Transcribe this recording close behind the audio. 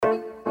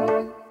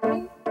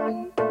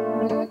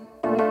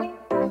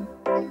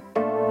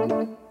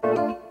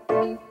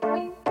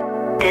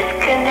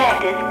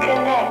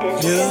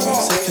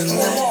Music and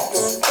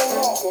lights,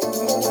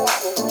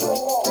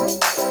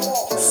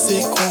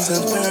 sequins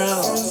and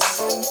pearls.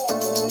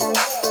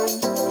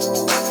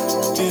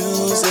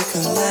 Music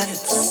and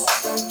lights,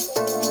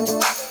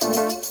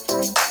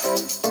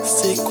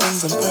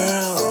 sequins and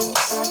pearls.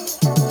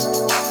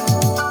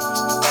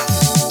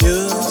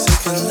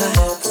 Music and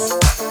lights,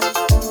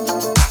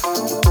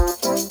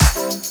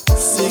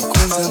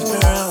 sequins and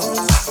pearls.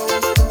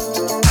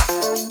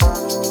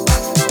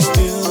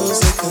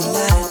 Music and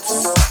lights,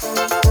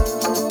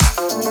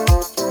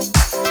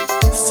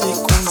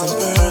 sequins and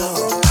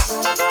pearls.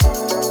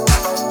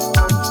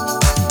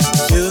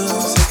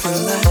 Music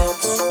and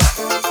lights,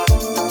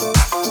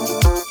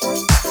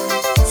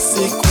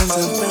 sequins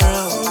and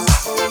pearls.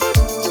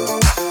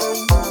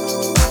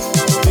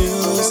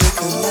 Music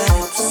and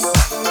lights,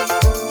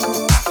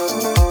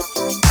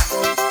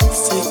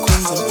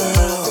 sequins and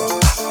pearls.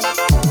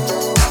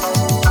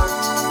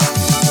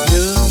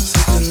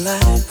 Music and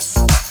lights,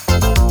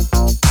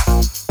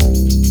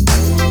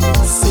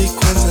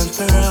 sequins and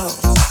pearls.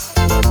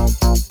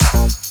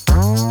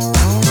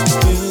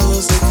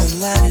 Music and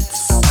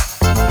lights,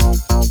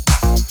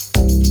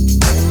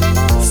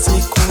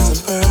 sequins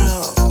and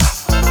pearls.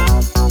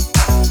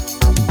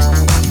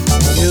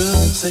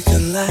 Music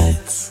and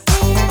lights.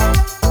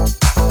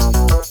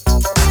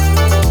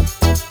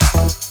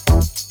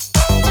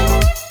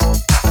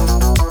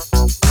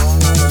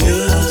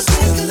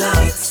 Music and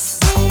lights.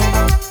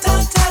 Da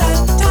da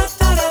da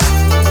da da.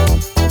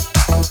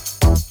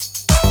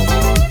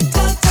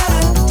 Da da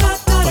da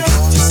da.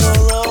 Forget your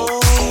sorrow,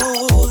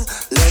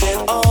 let it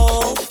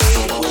all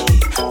fade away.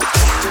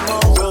 Forget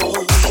tomorrow,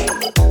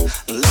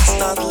 let's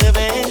start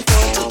living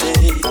for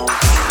today.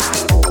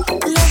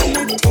 Let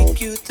me take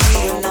you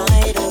through a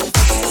night of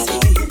ecstasy.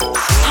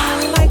 I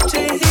like to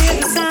hear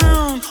the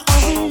sound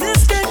of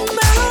mystic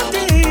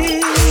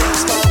melody.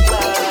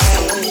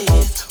 Spotlight,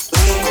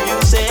 with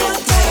music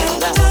playing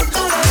loud,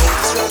 no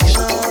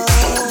distraction.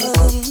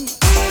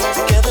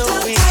 Together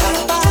we can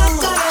bound.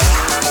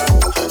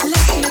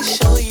 Let me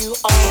show you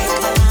all the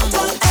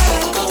glamour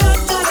and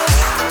gold.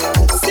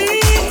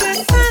 Secret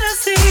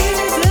fantasies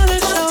in the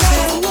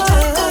showbiz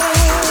world.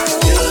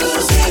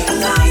 Music and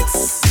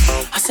lights,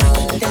 I sing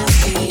and dance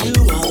to you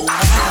all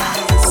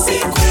night.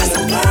 Sequins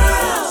and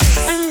pearls,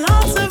 and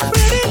lots of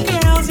pretty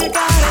girls you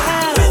gotta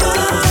have.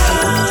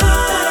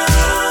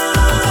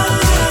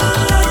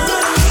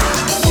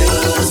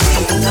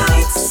 Music and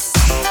lights,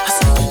 I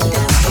sing and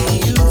dance to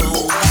you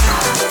all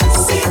night.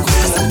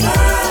 Sequins and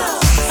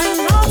pearls, and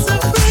lots of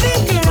pretty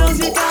girls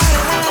you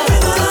gotta have.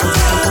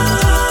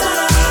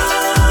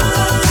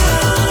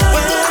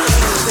 When you're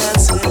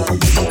dancing,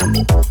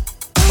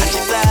 like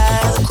you fly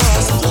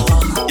across the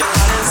floor, your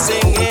heart is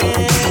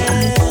singing,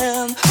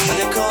 and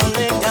they're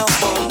calling out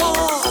for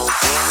more.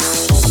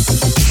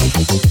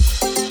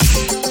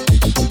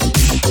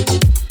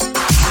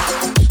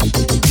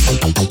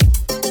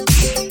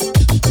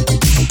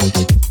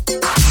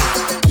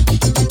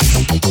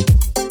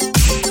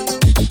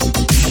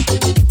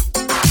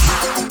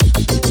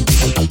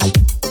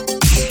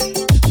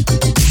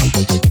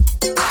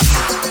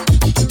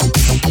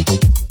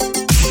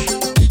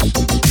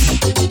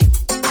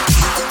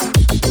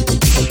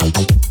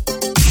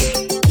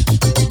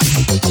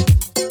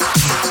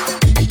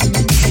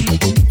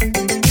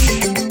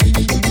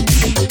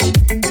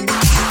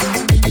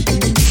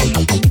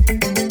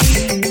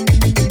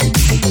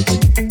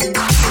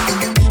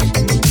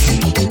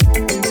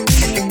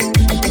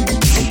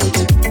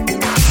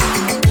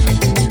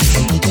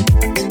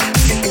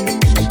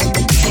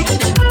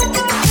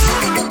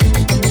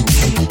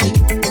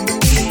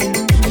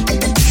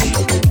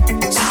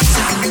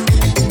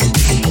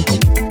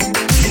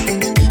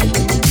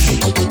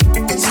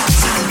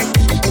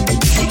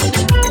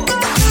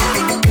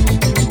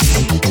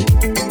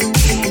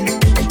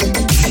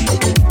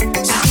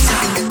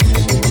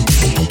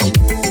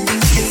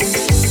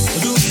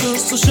 Du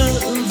spürst so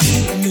schön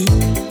wie nie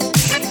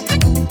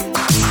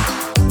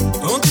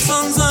und die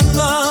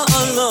Sonnensender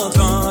aller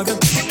Tage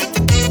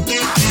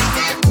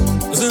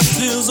sind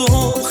hier so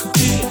hoch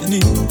wie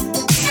nie.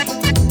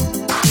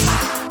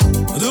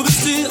 Du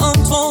bist die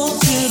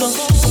Antwort jeder.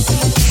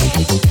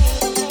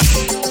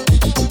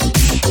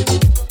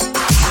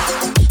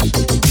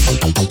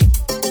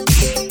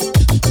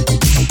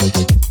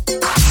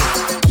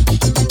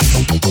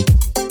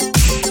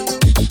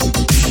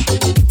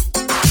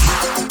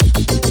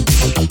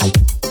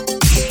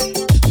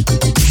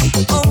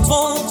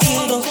 Antwort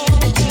jeder.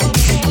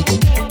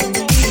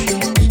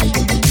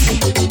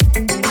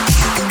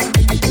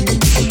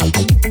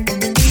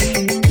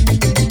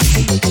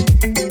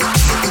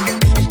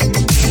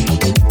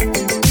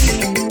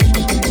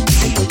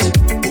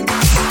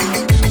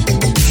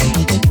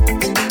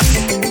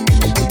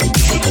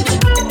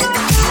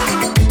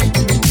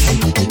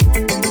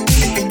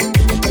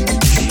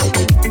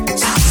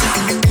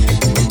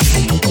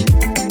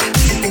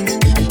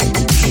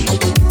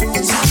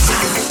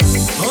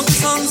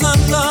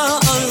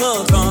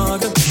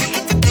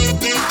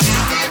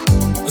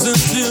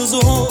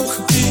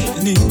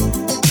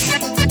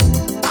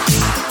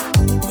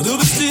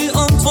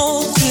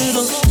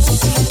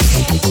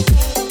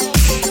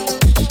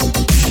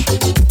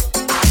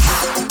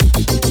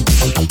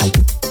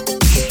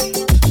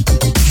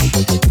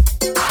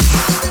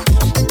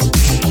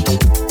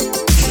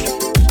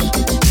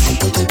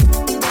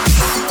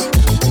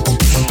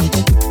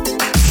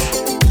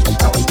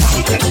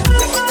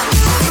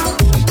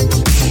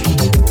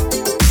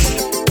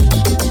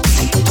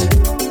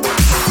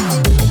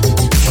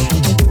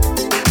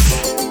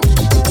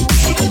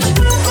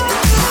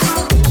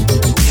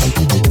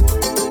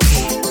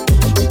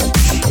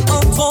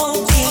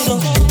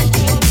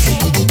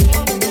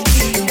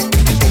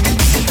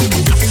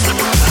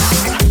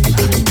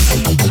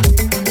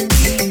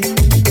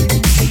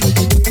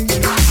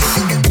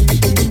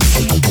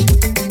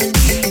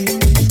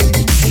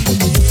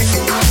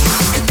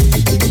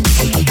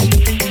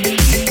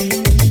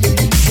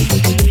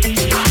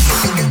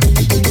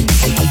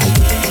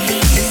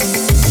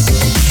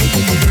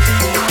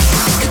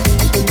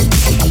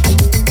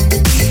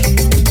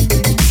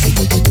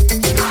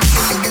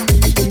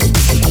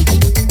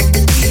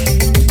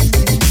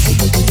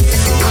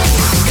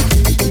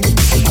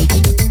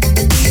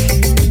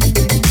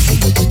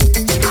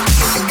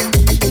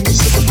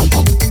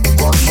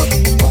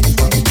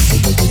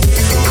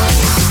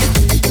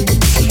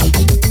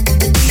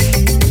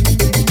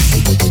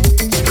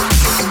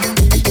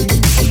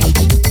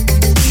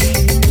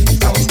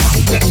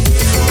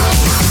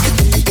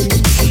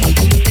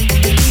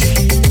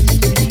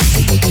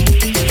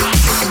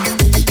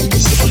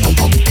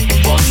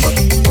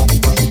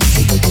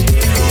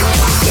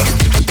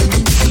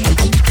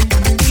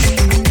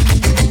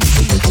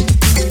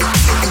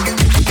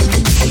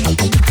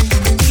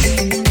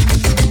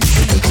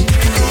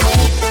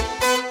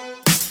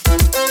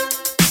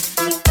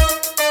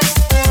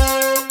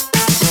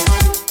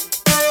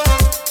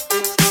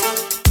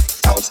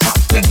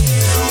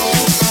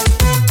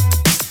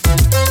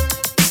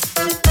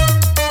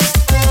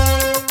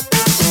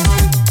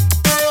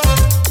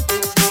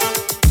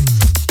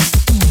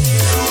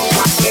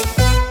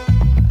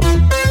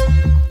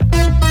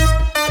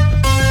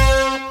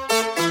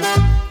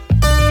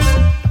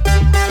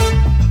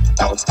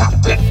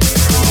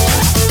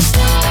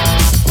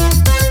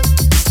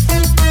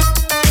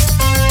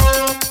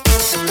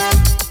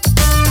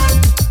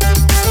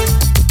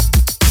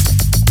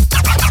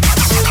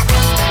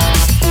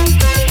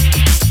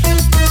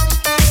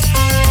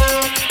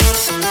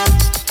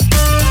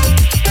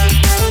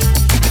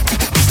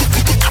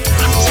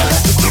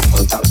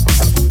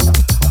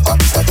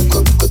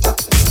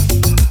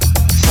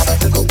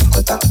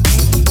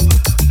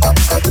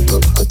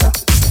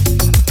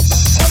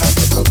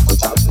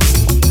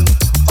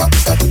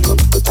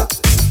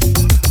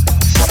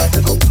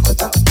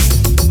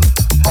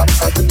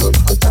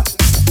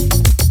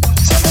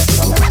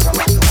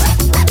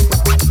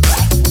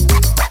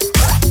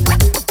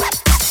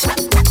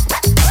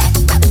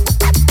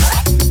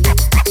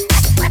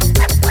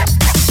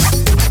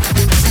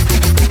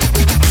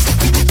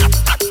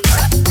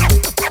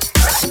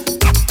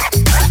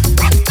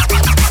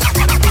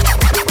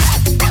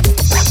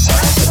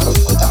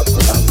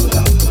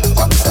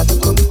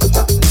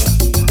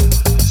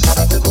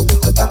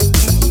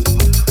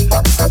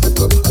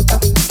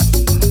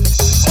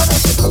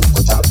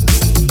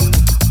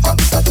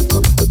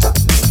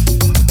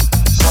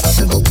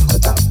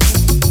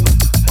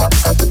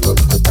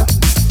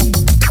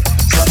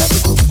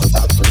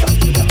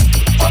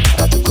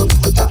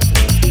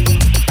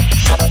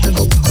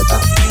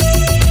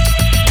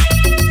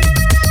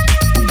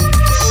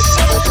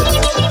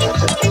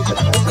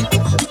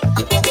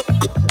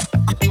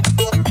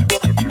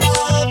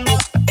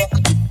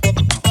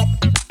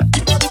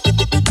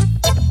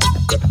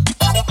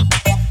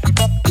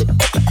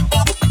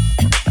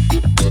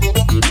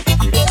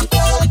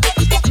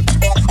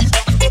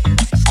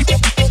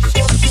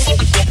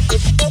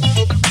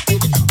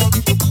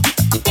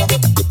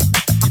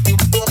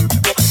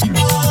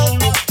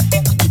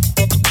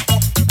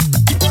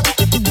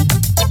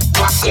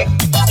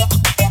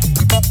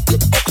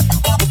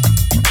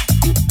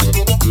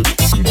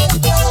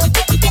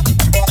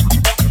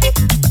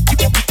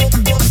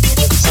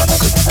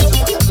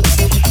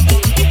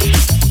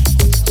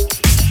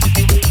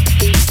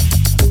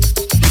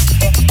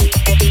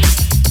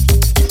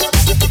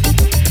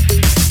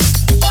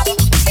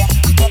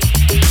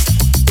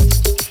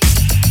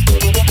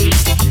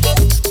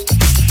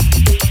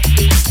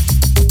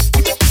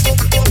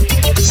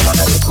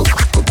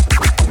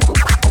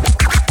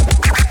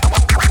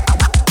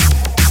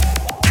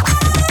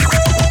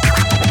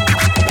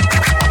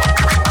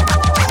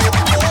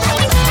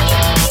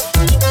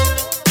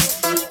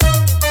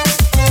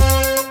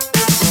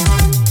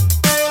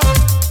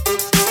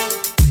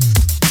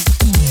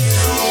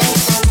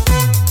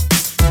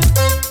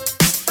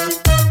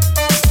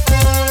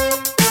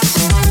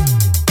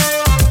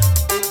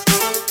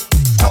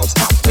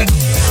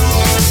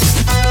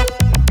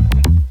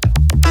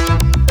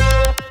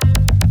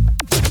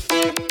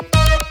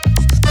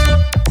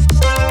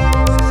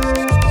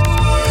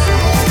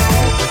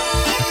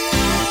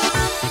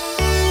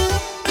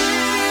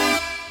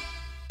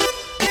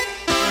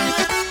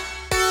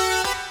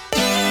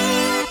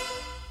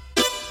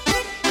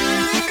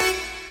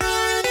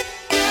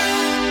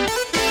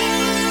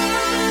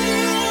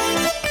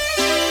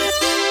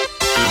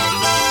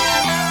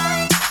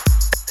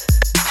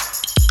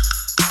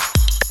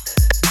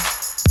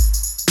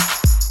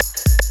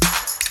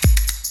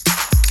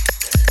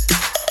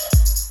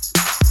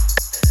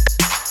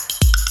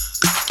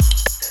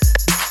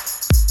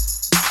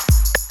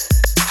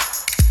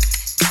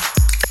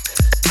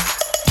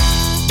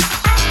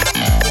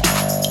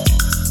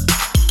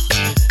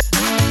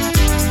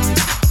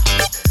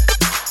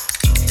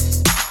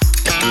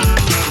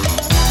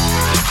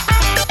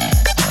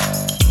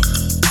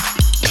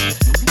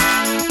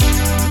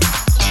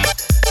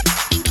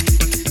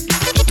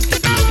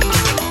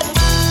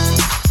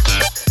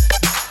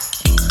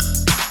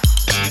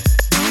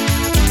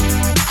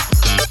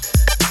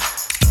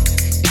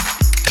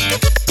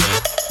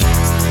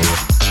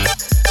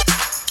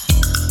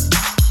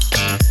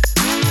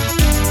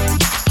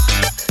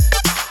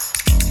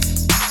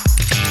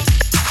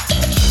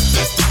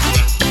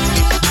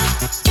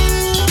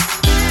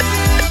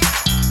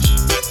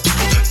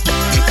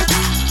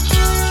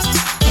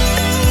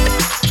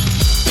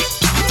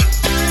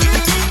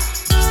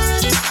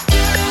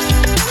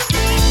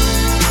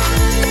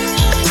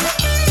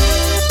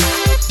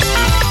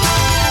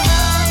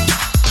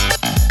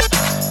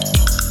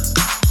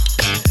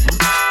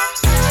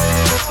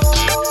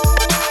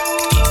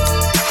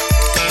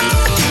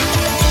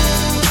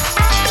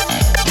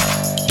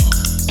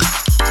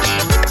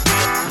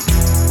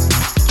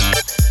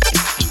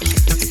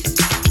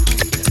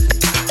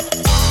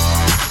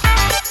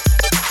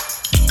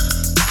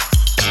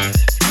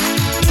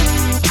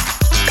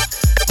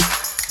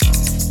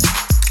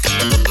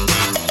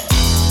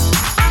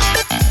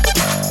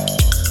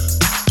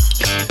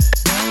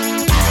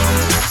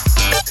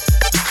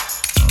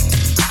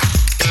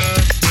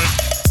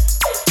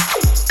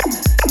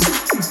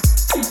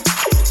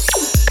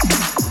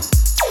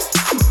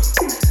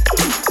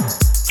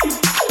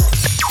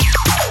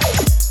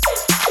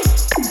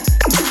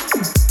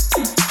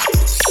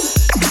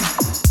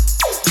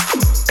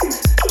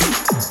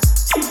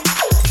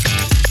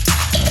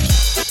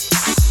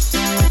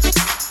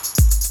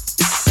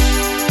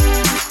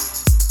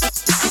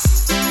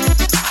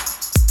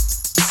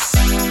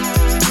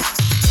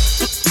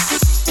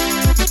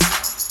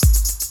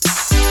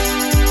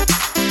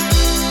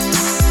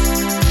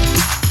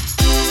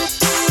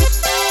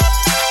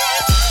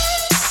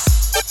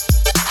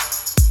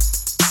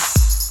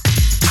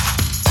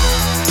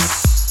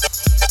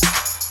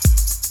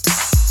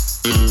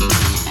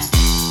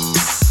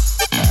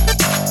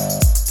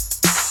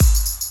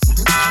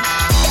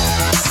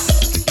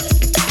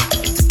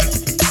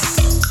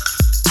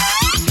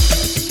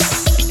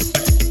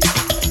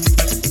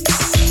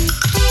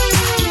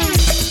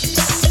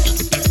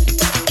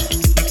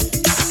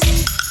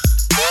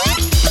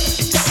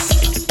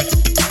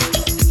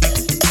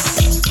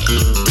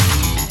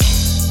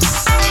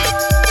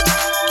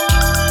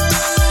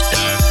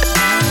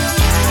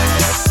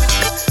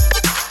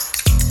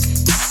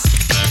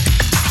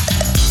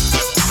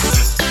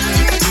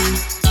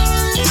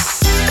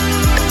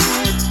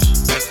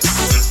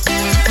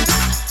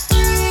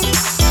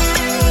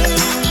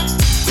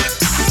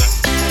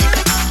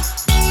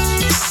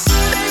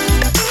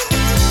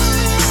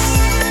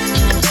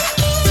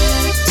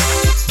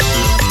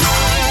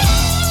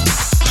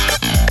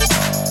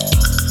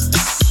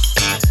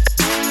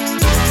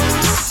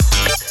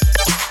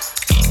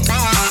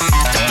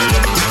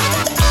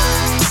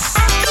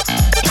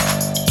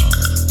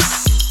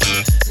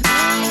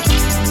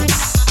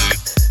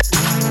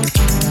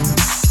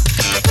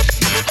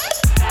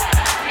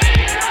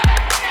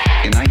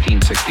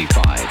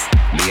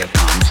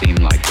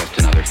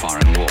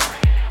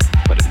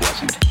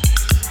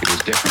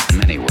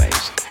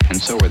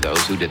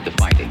 those who did the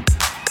fighting.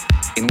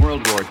 In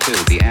World War II,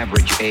 the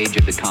average age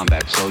of the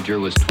combat soldier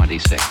was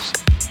 26.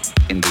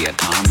 In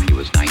Vietnam, he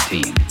was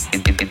 19.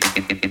 In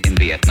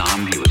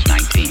Vietnam, he was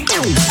 19. In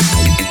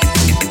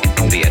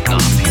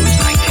Vietnam, he was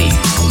 19.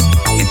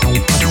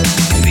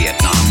 In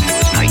Vietnam, he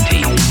was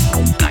 19.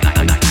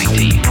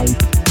 19.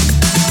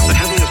 The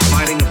heaviest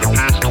fighting of the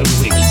past 2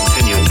 weeks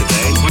continued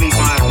today,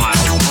 25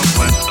 miles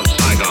northwest of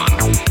Saigon.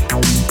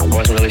 I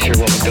wasn't really sure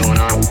what was going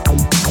on.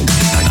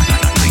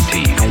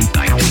 19.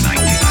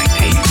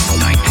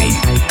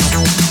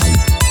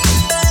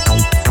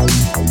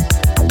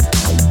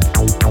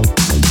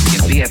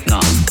 In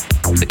Vietnam,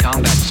 the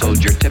combat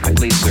soldier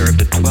typically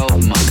served a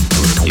 12-month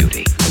tour of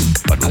duty,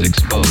 but was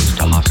exposed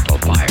to hostile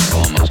fire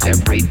almost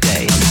every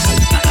day.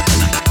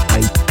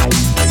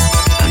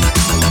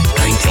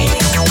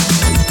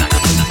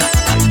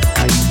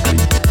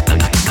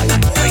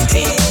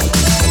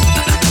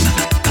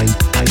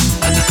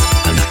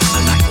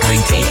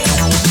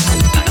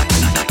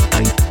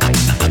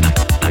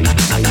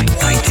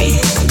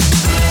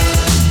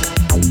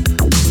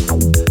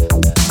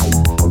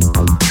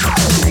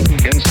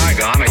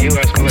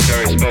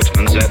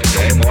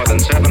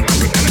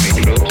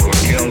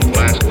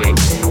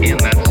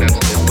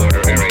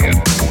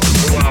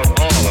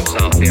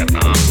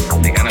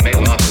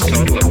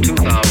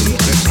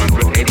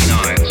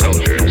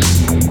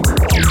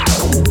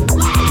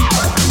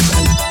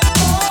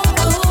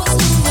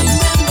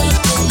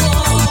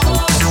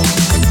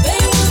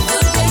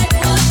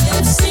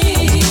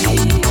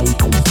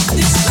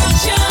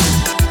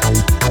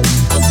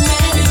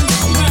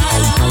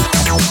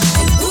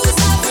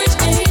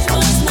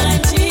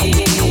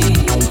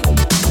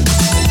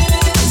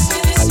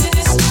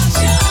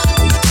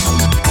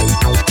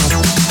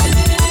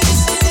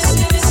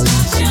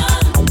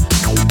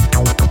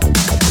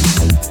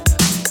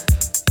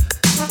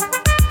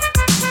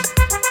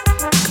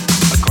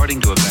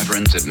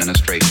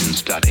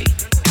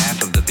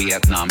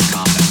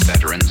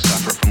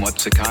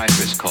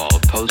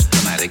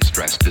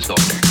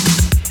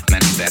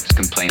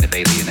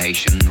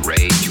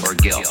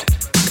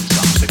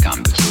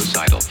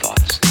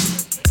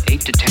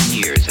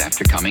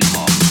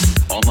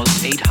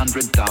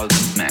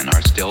 800,000 men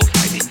are still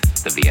fighting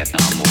the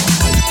Vietnam War.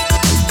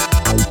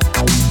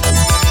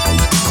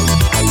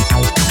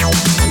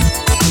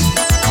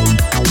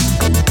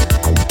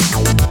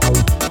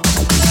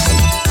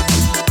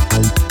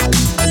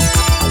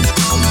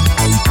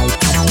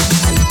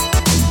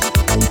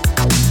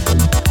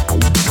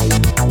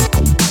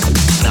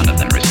 None of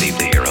them received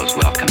the hero's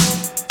welcome.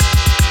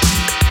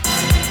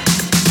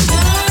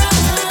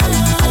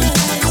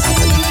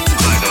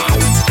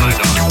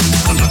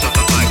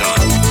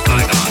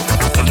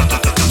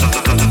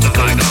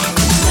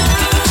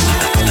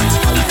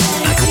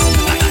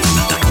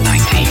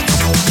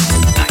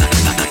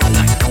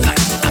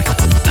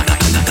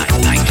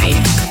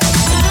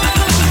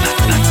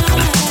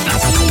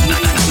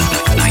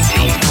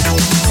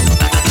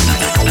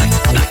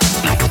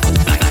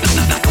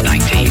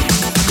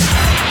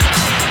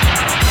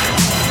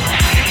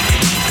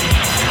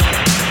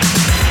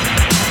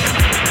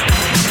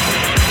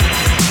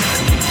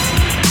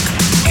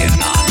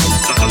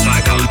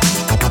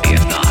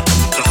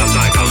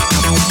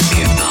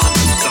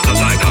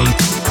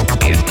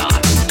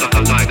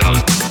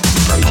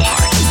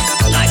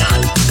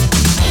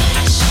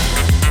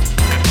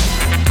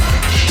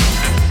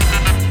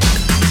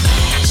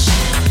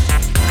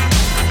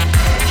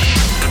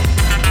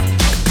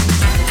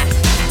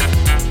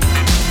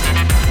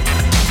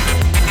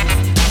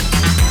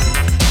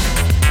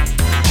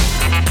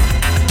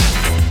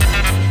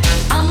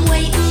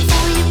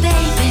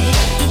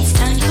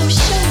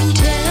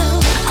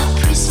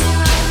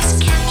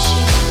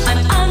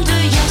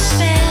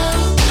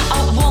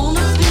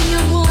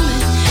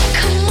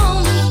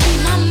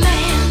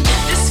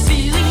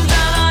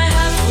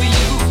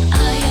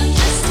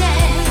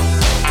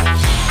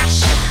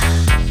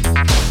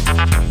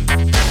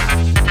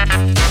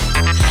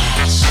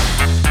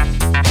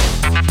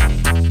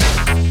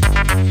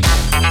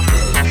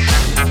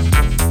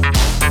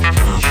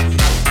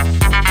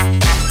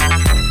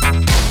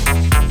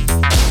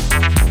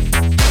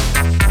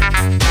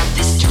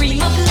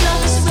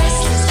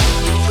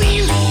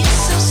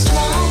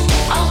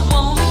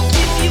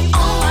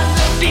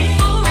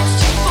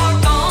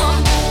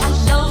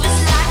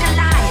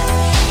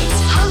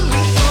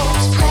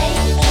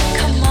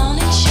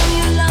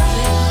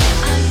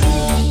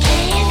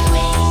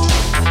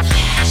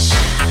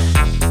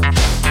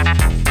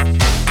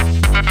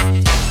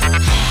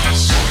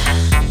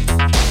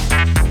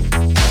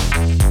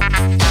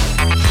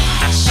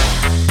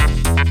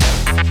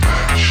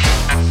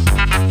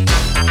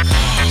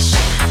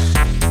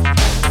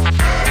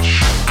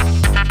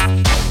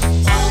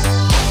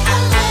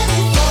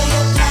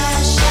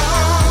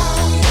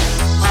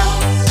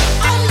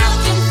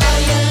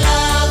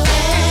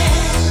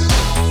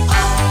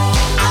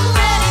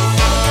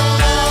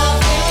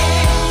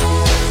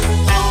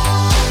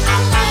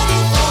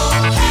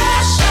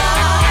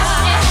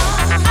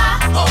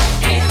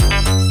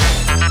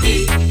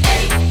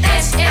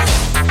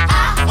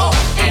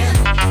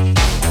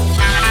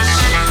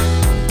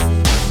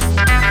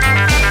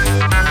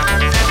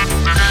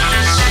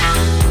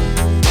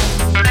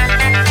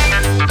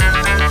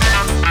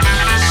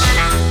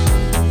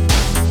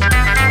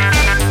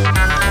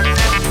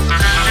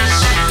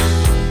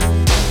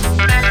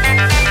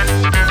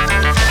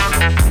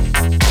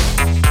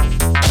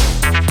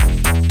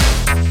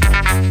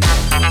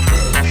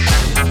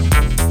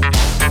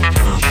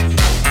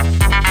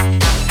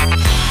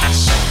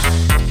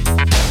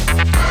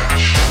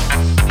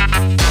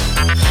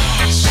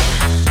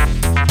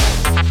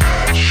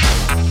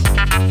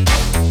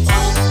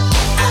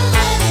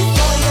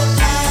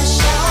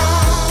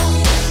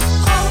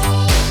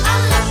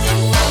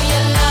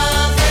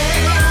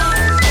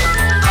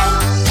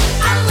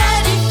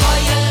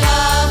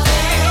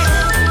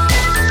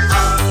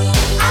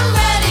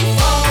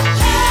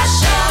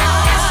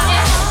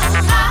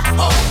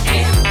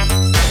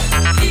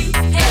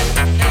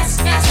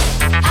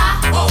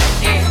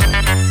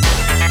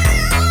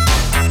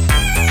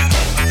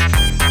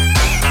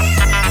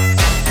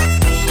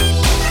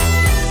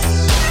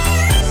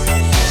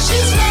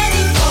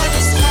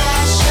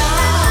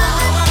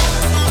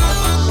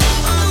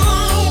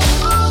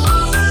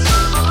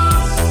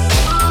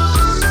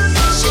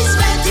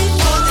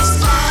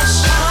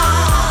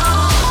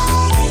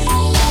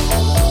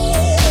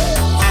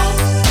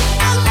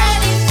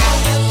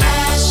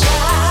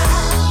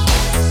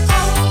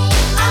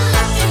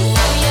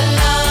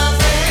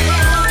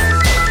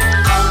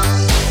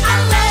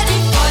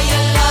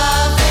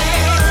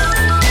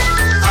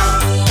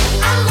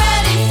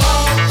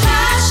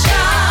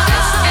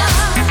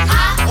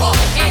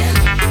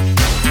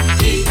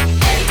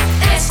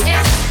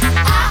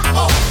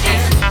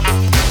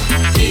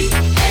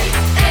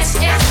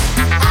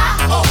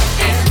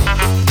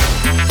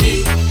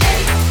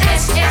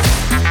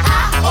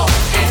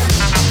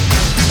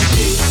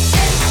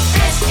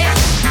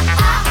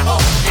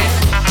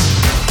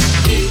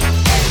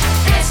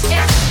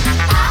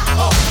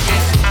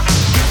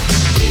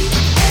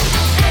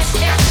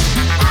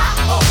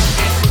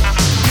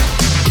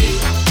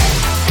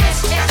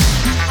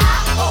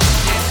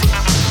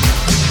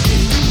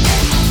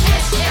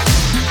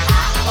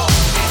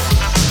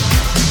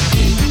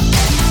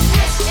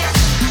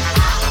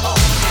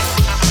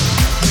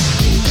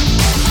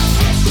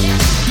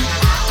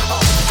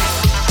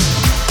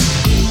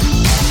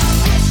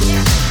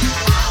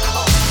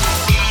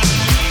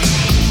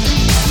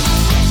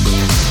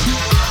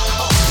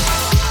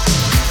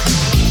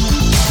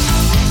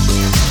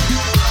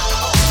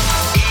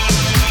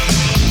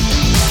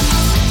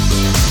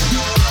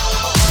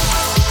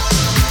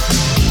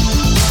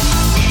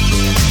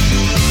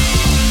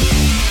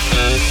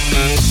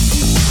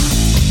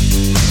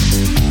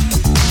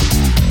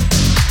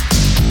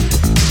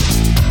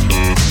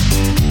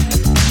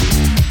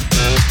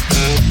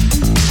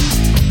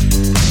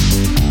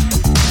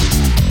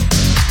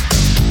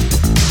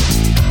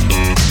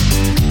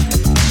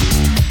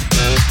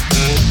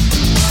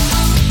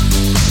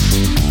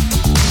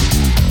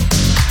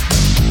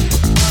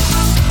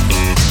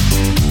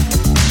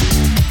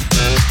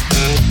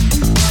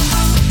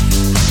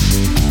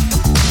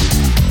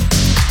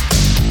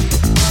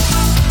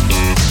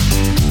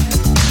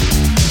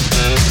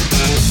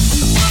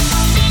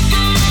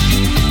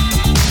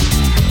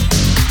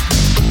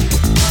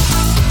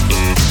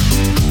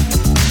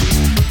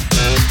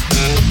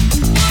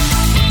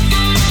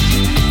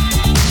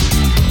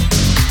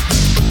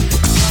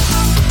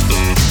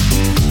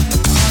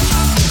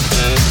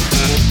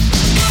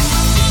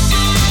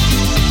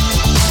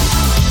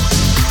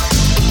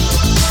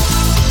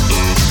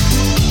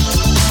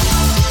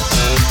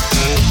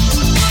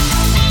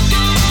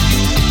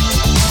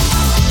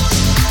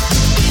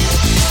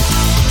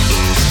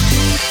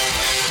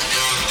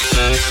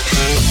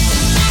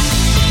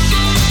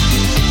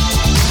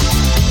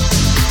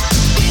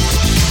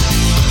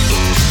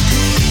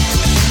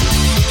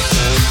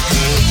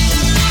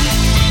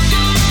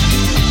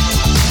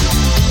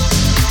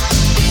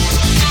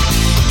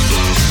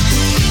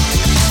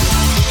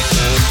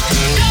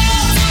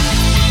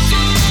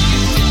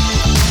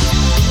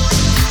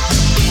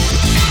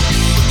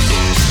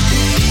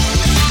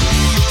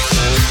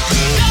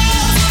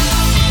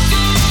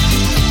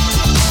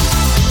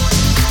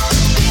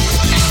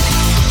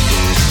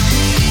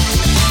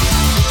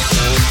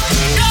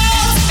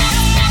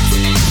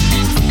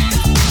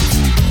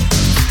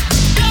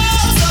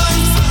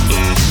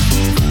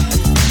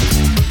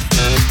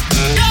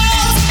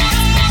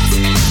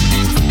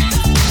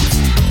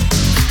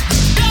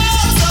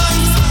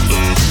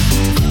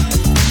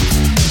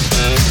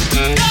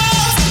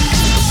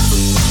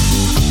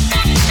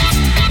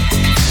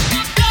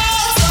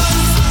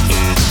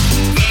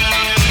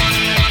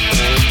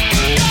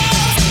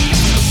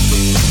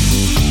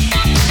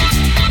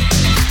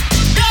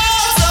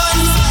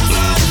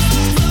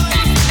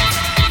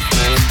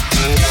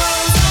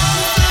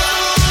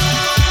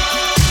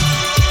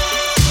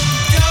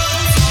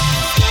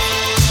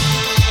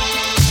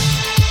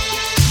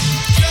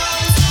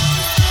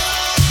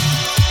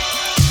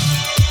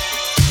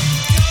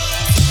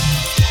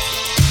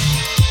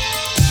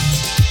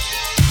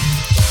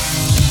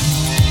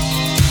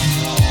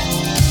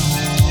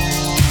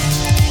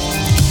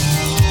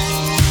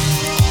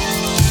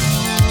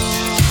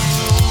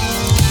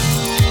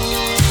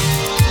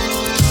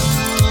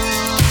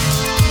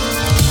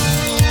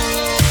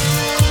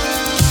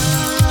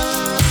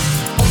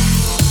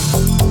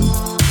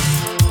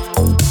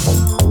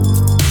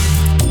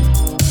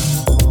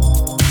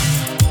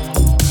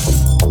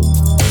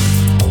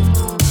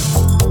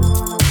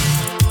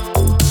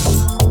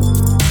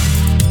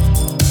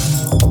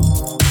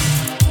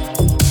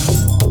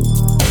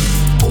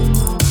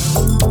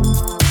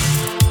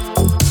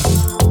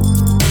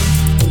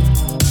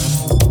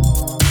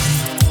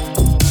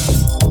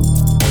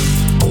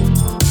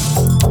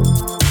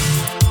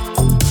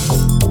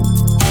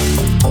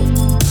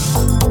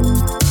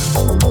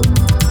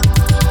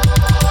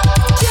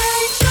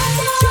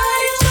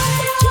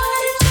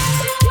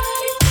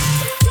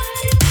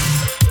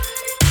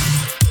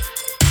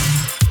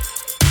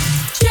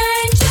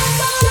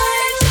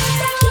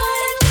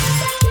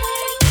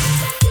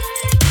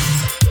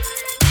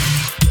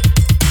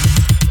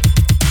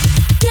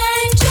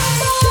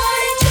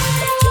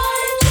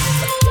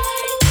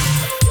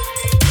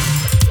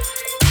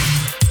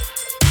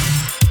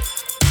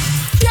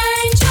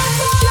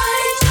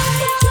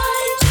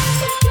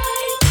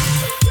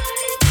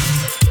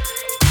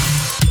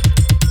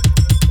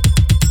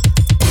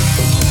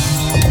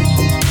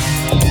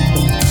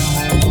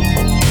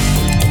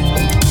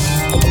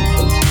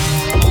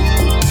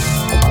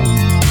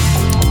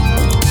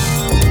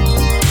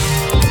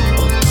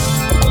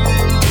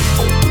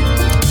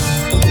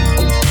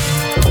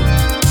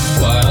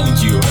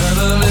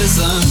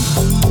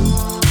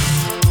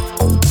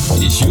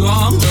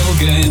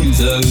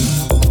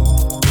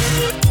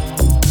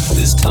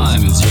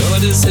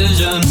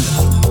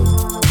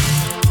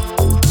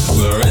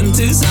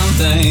 into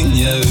something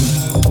new.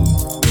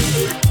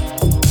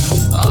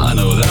 I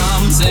know that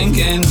I'm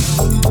sinking,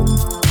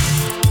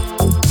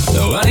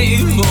 the way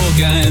you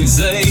can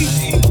see.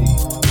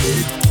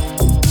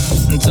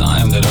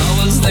 Time that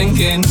I was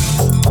thinking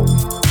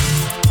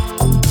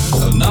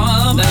of no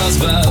one else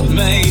but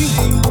me.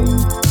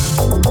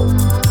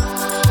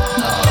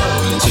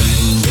 Oh,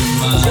 change your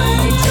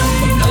mind,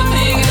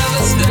 nothing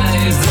ever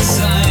stays the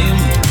same.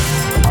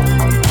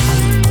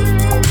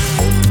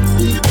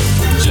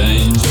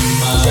 Change your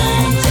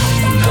mind,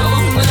 no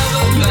one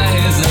ever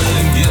plays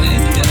again.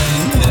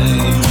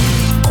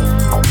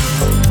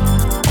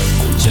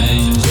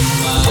 Change your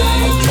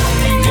mind,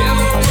 give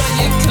up what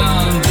you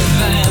can't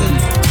defend.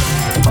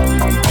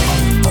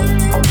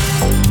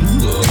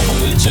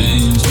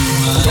 Change your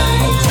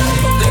mind,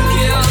 think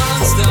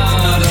you'll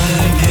start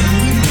again.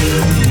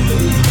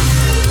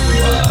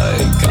 Why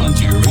can't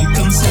you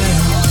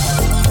reconcile?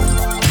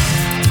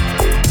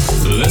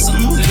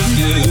 Listen if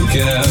you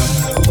care.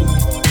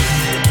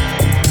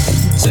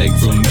 Take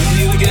from me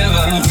you give.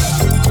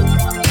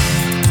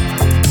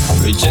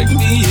 Reject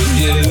me if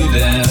you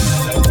dare.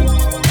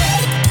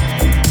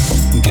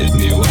 Give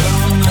me what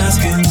I'm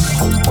asking,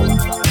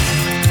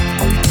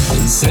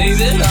 and save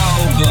it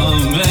all for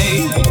me.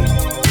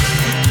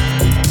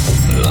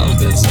 Love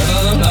that's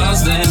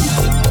everlasting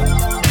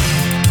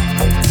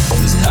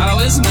is how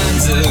it's meant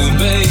to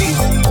be.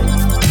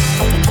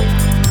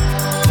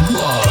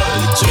 Why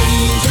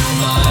change your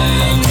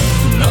mind?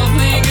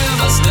 Nothing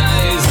ever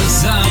stays the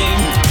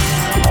same.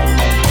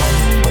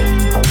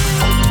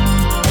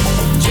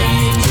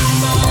 Change your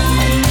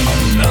mind,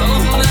 no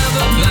one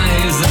ever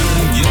plays again.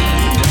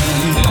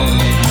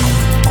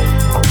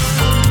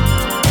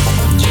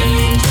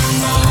 Change your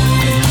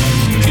mind,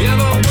 give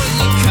up what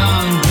you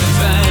can't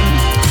defend.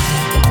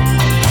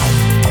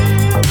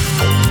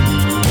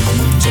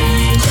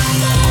 Change your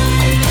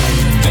mind,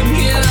 and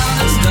get out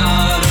and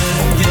start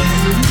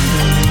again.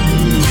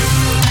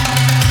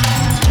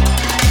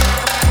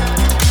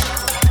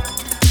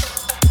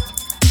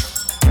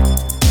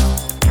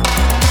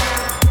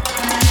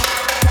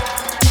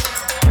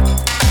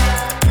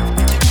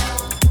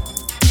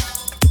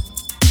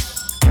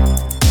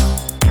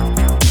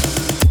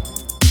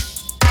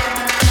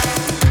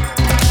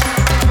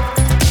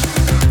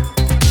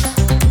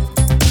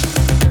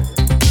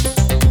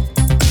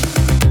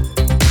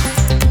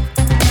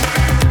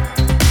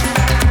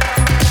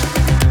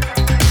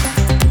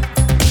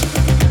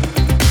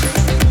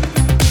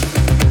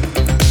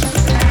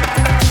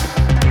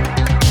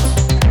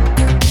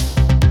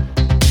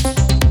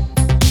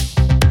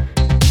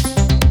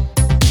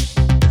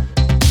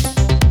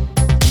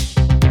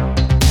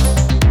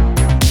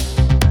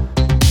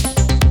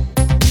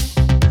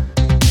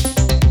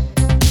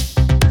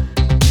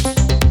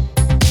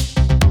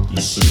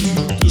 This ain't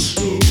no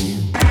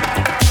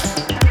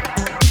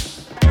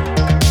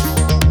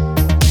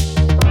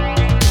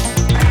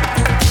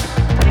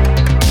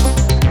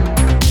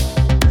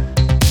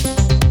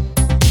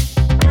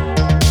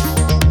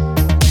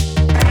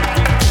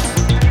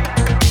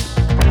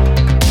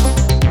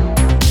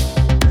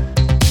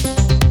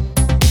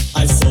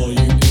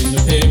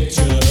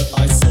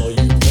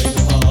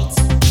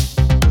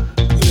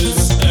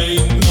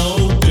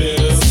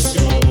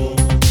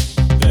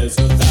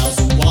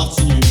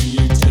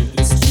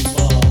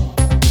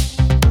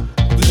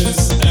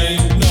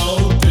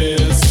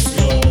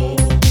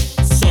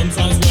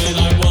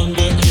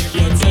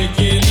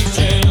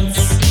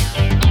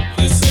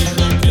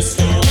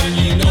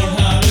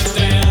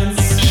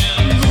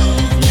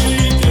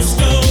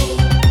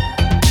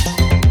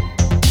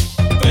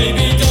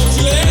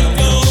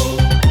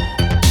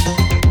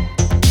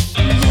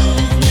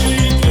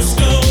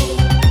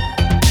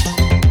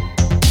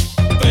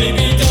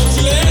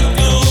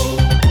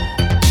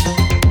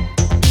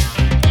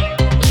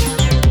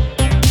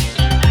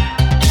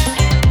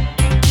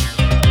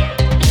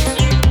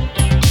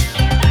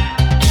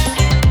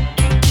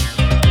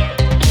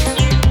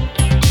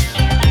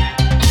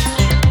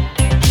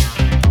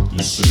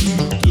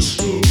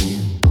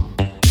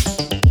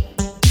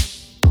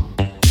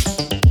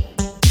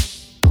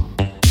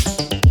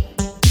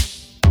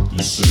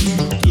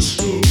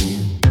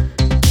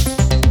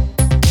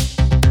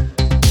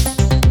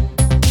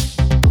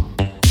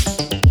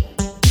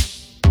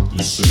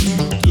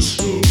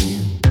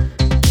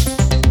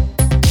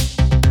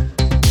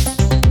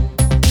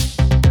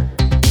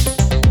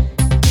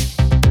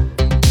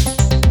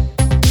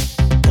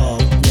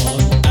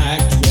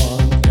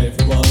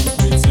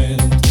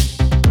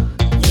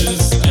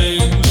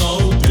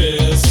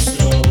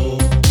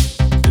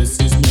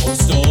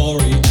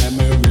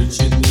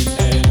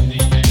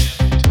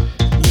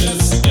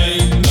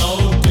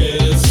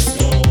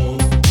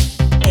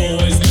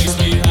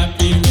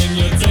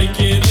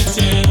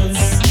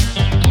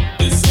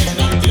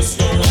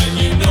disco and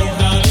you know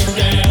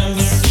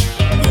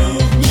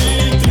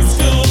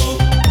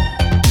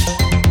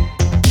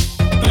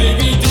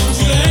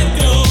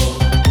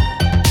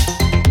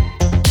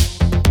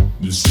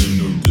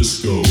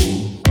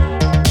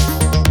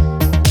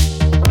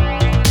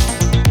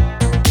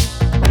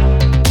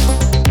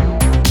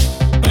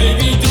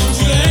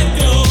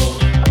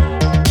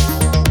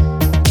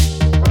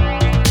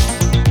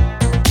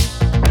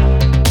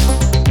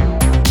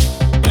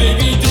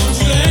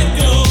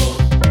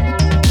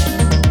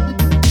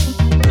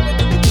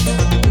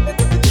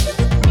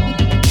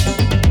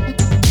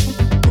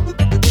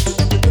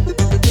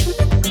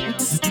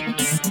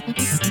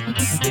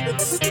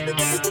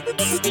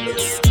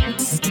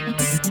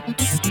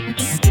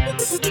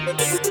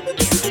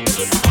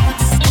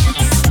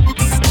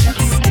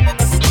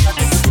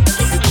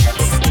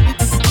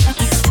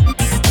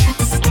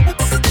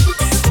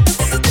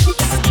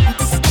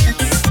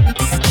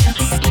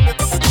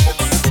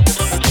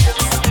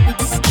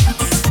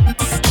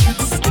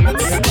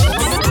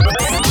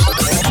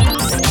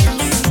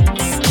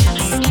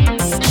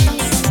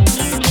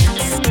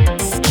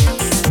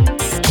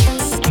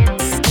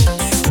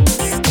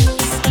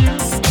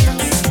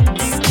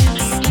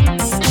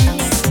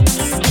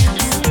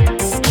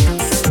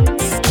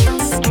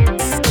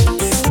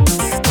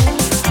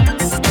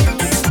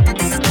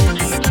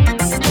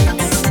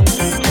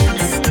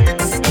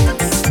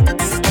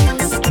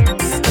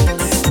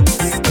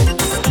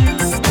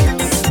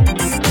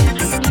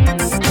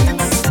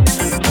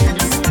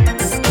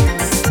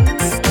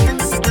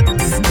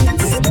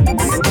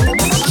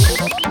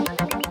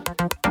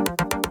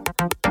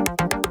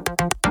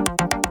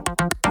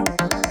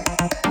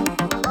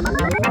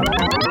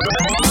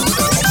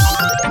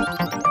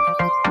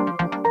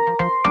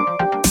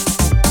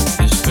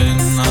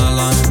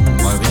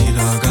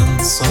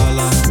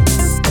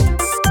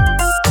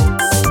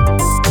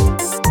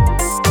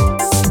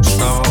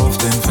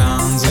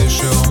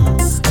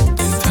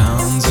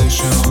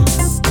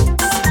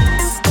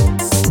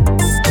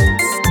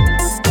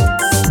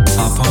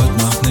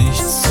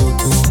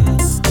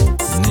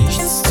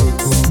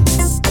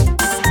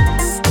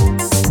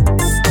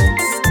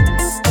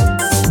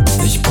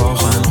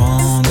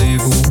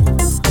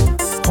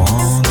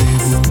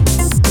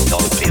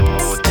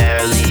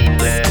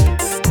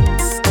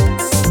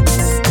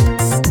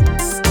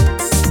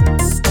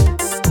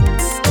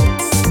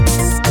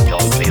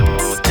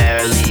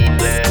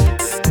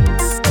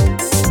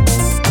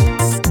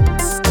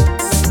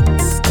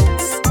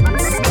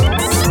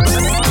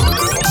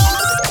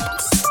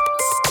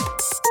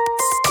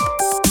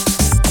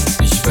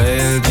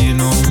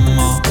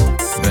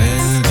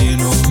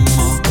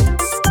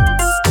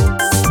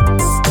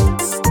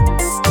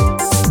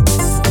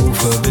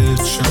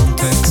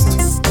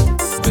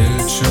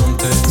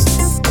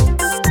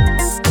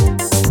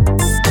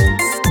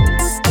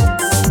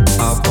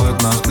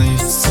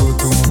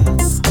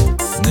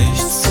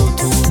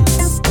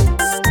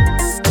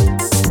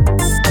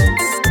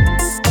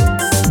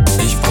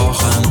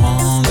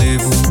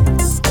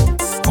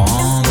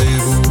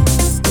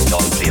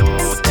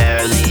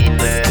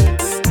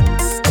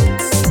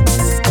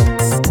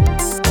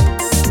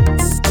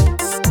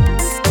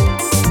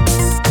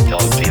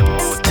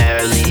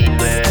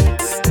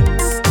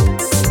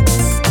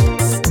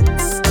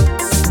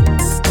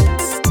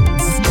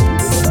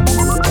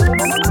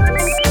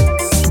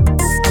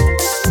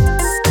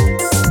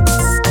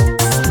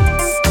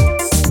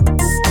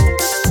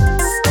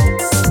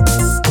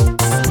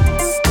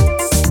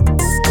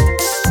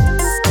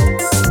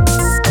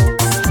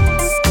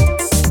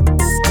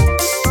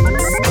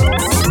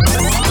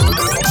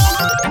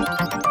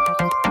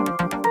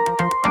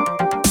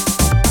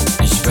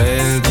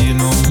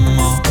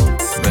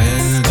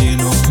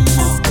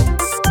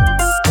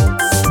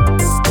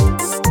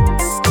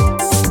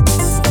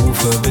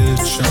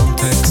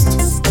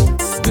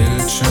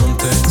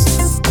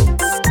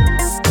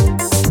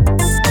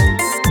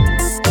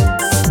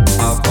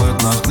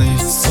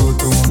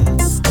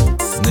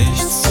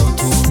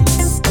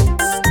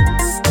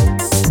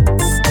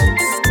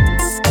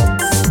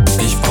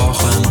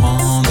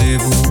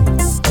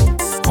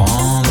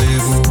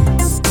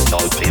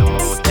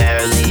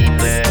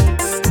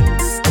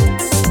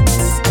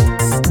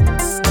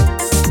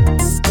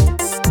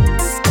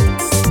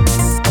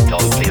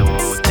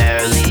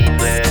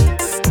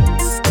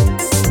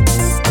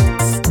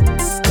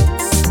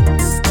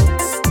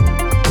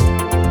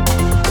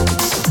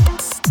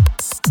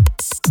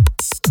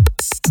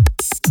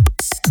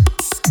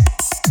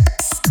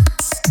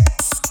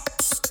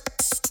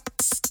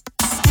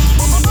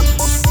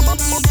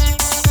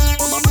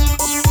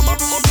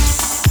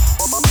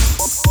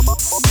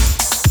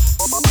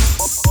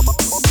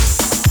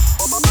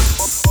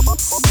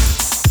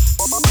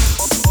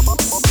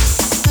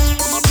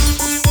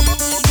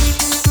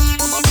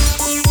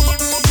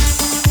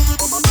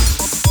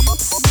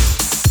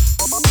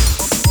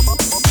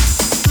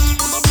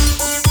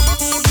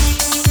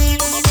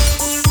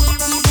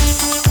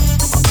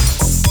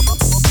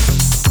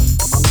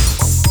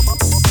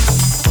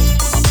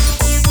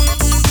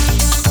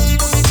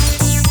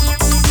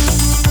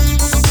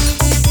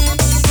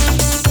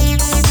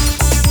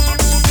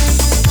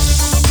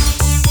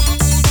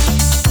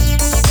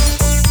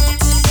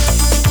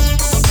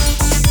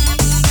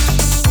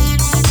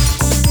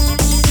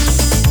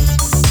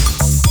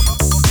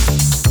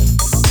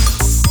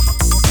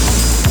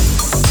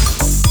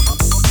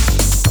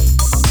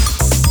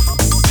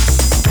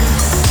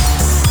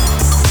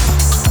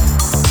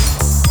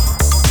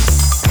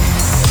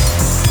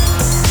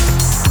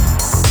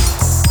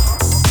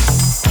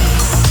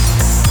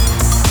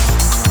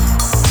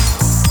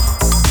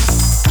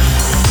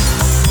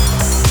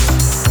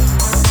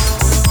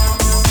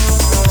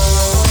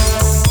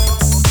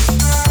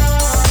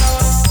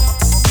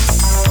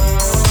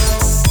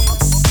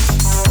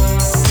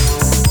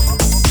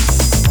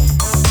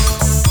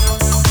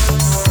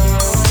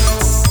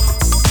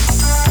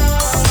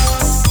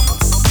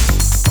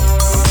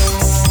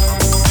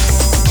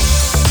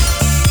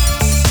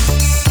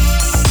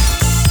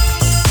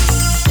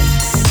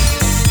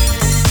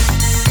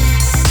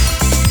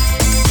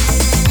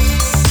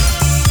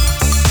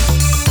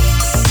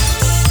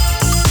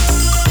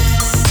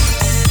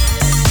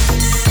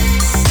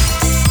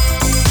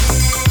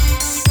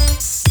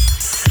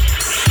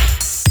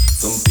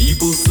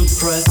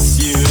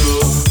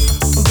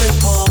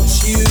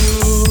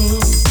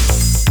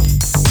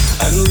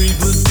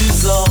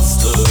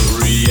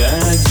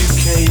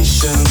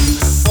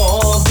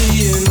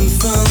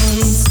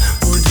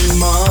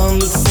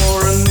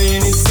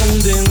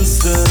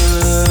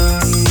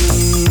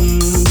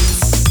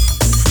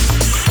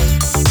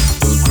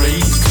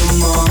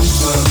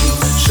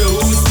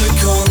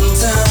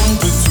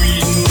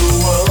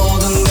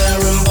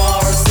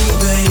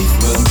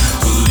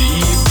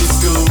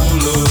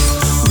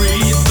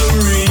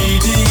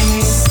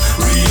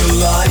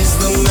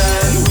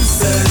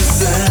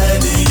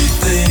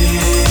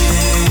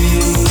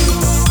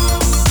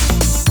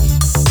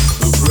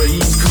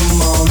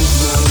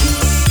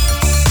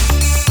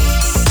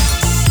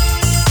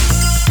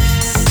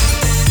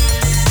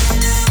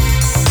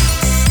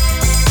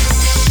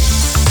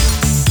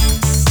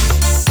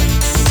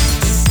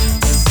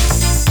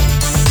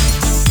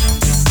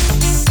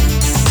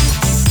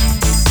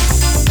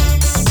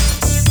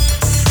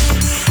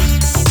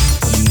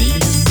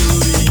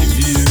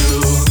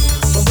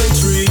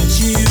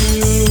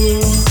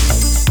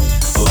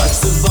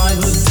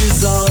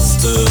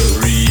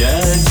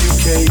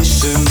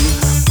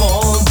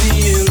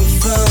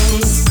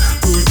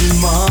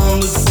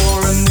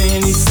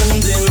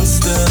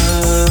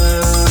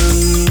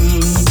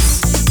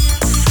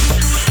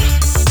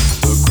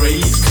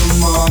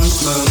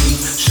commandment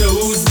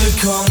shows the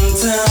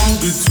content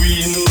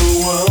between the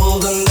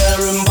world and their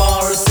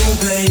embarrassing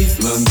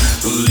pavement.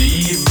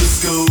 Believe the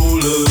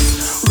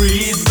scholars,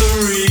 read the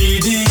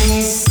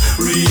readings,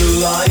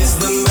 realize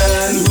the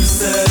man who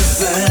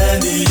says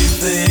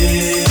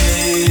anything.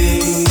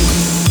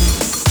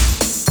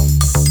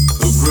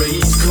 A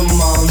great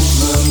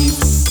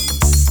commandment.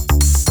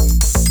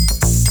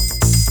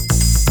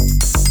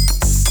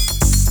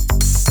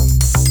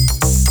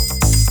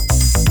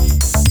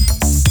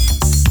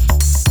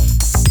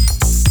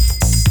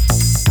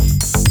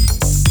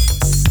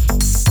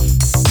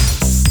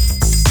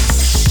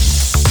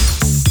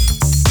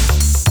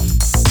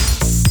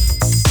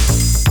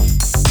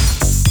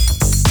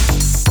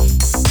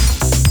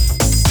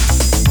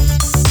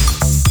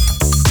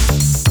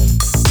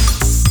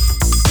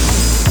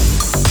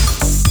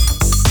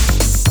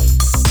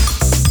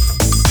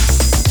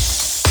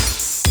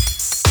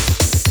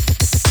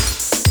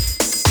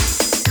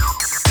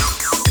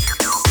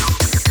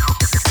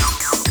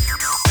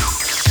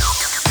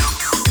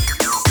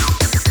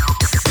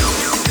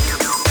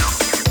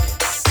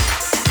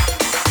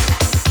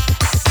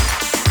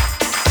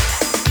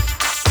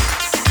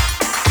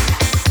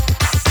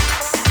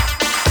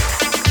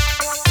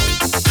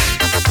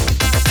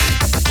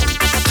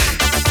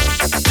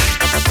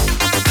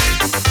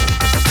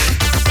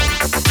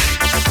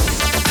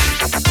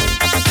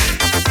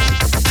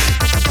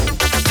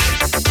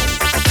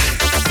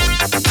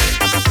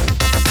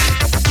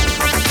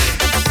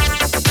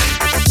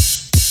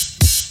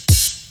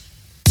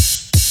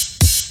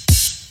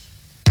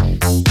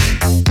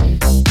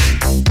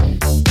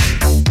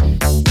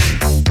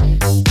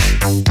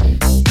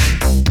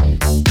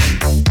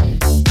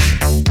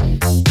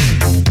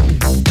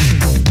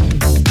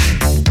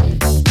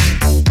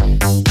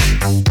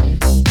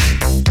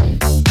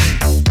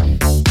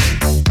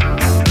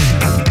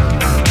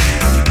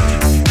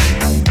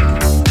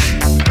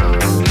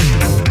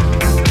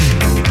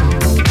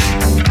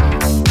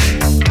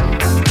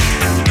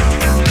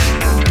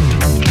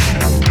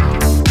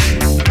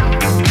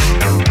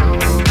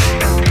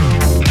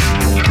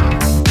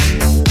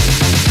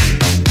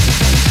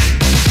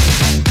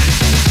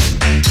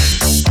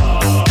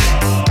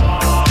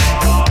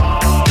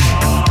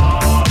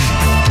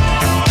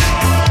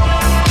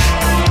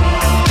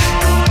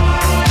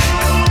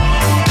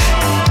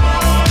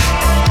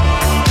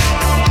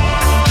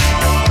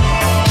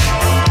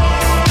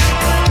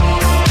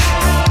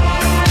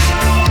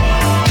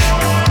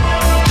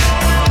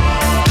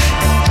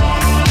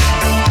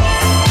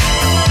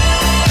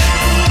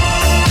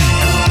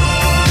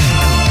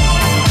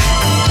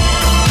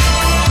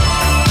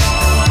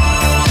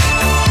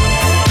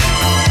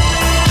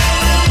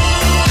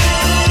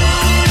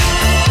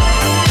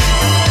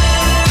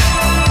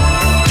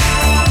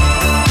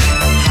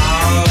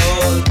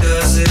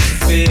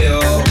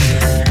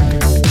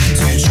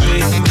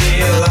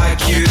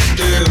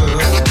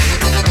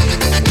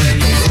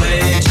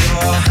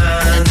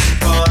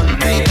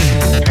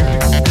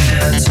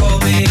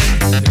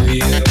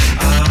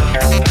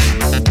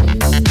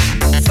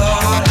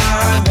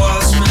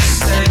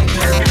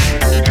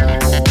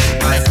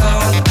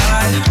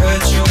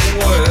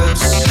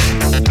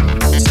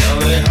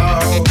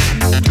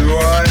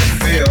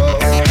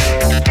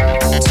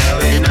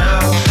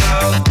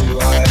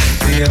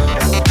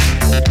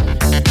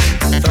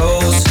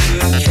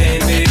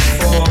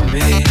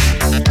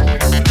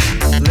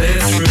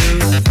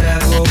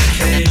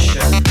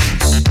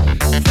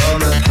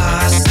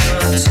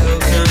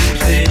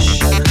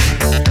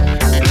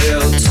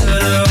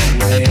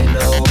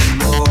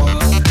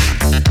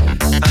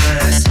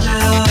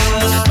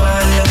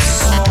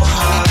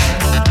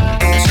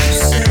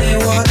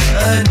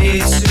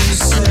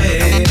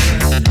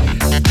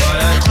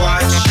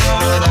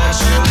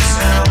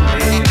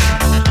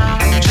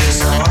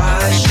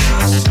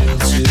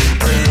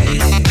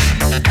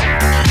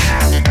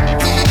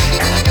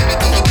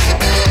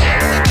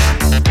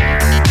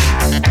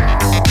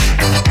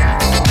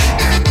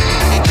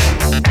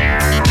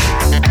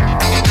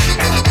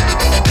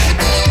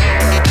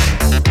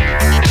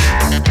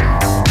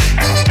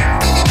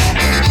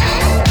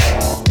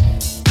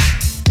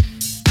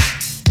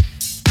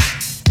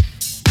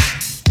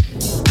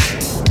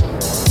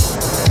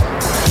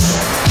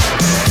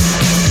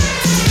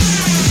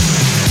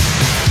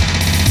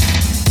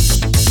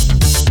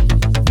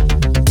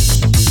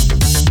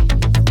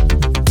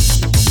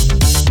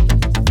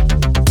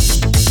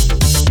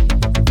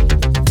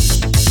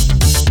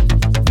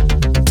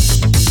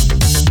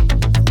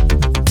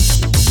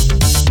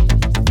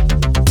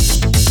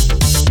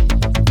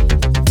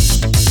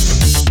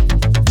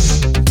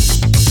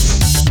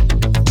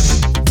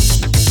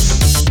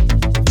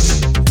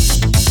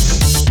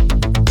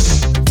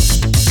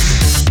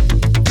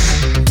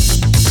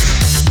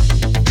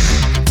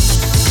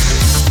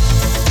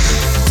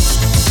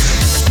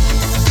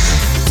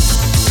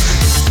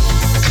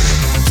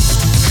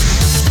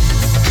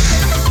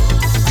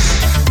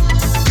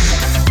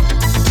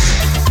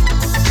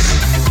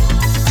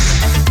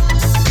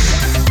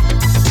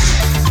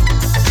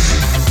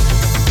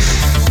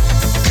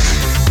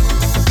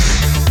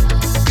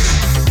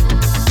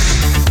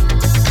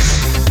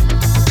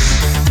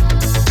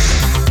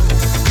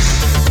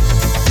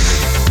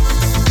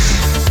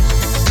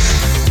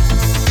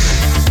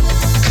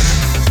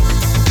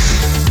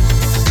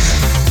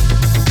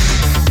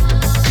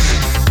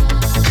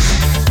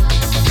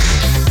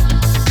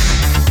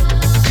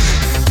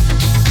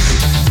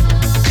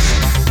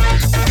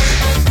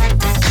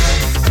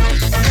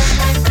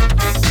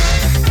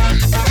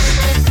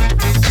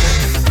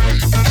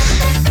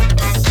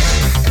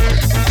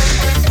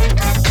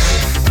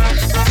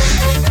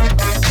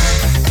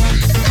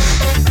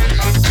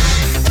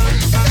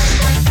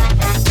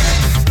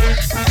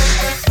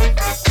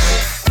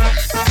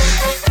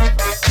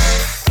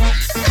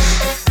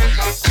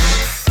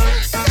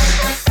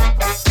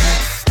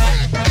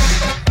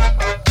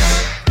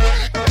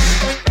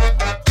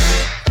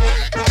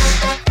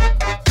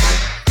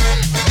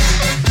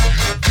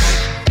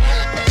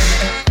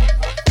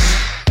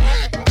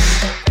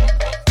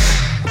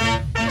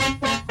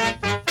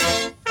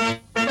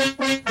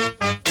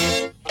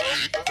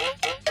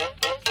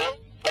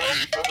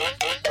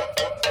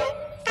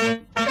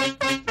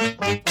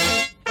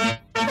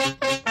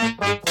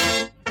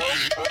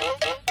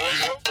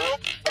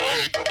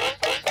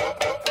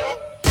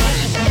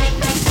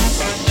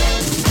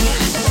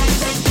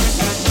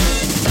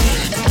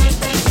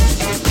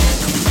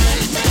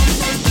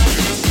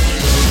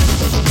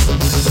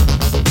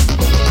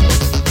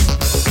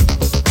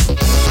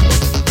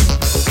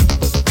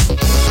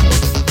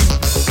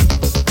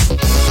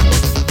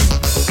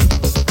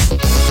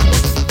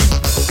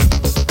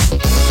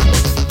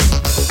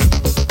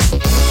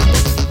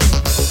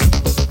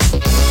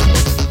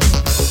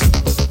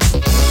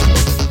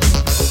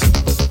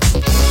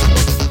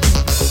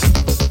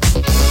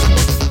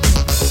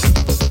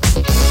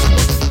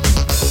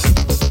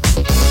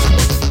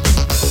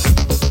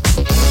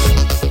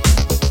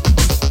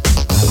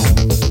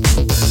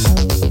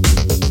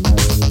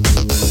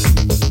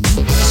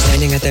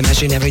 the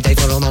machine every day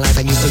for all my life.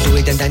 I used to do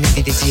it and I need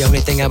it. It's the only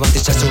thing I want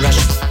is just to rush,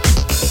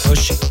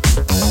 push,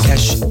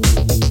 cash.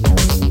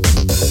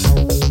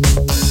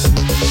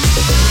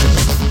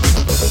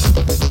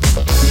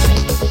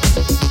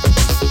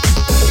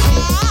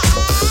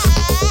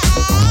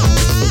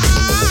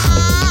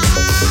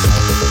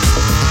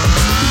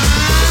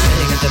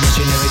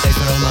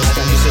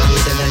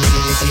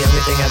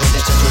 Everything I want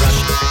is just to rush,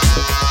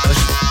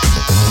 push,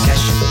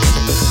 cash.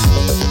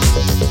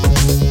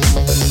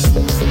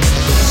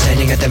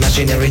 Standing at the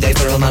machine every day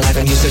for all my life.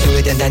 I'm used to do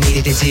it and I need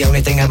it. It's the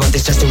only thing I want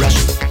is just to rush,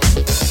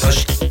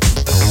 push,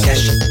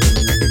 cash.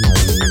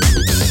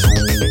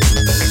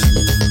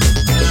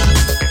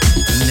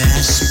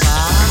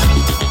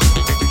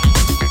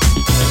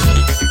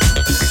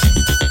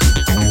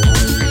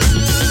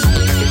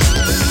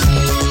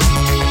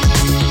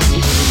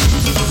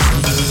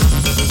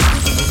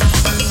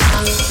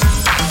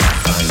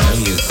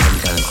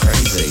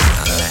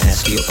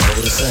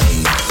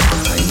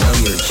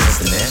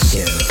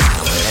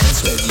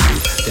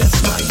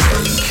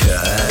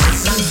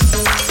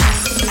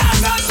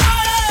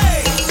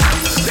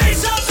 Everybody,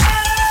 piece of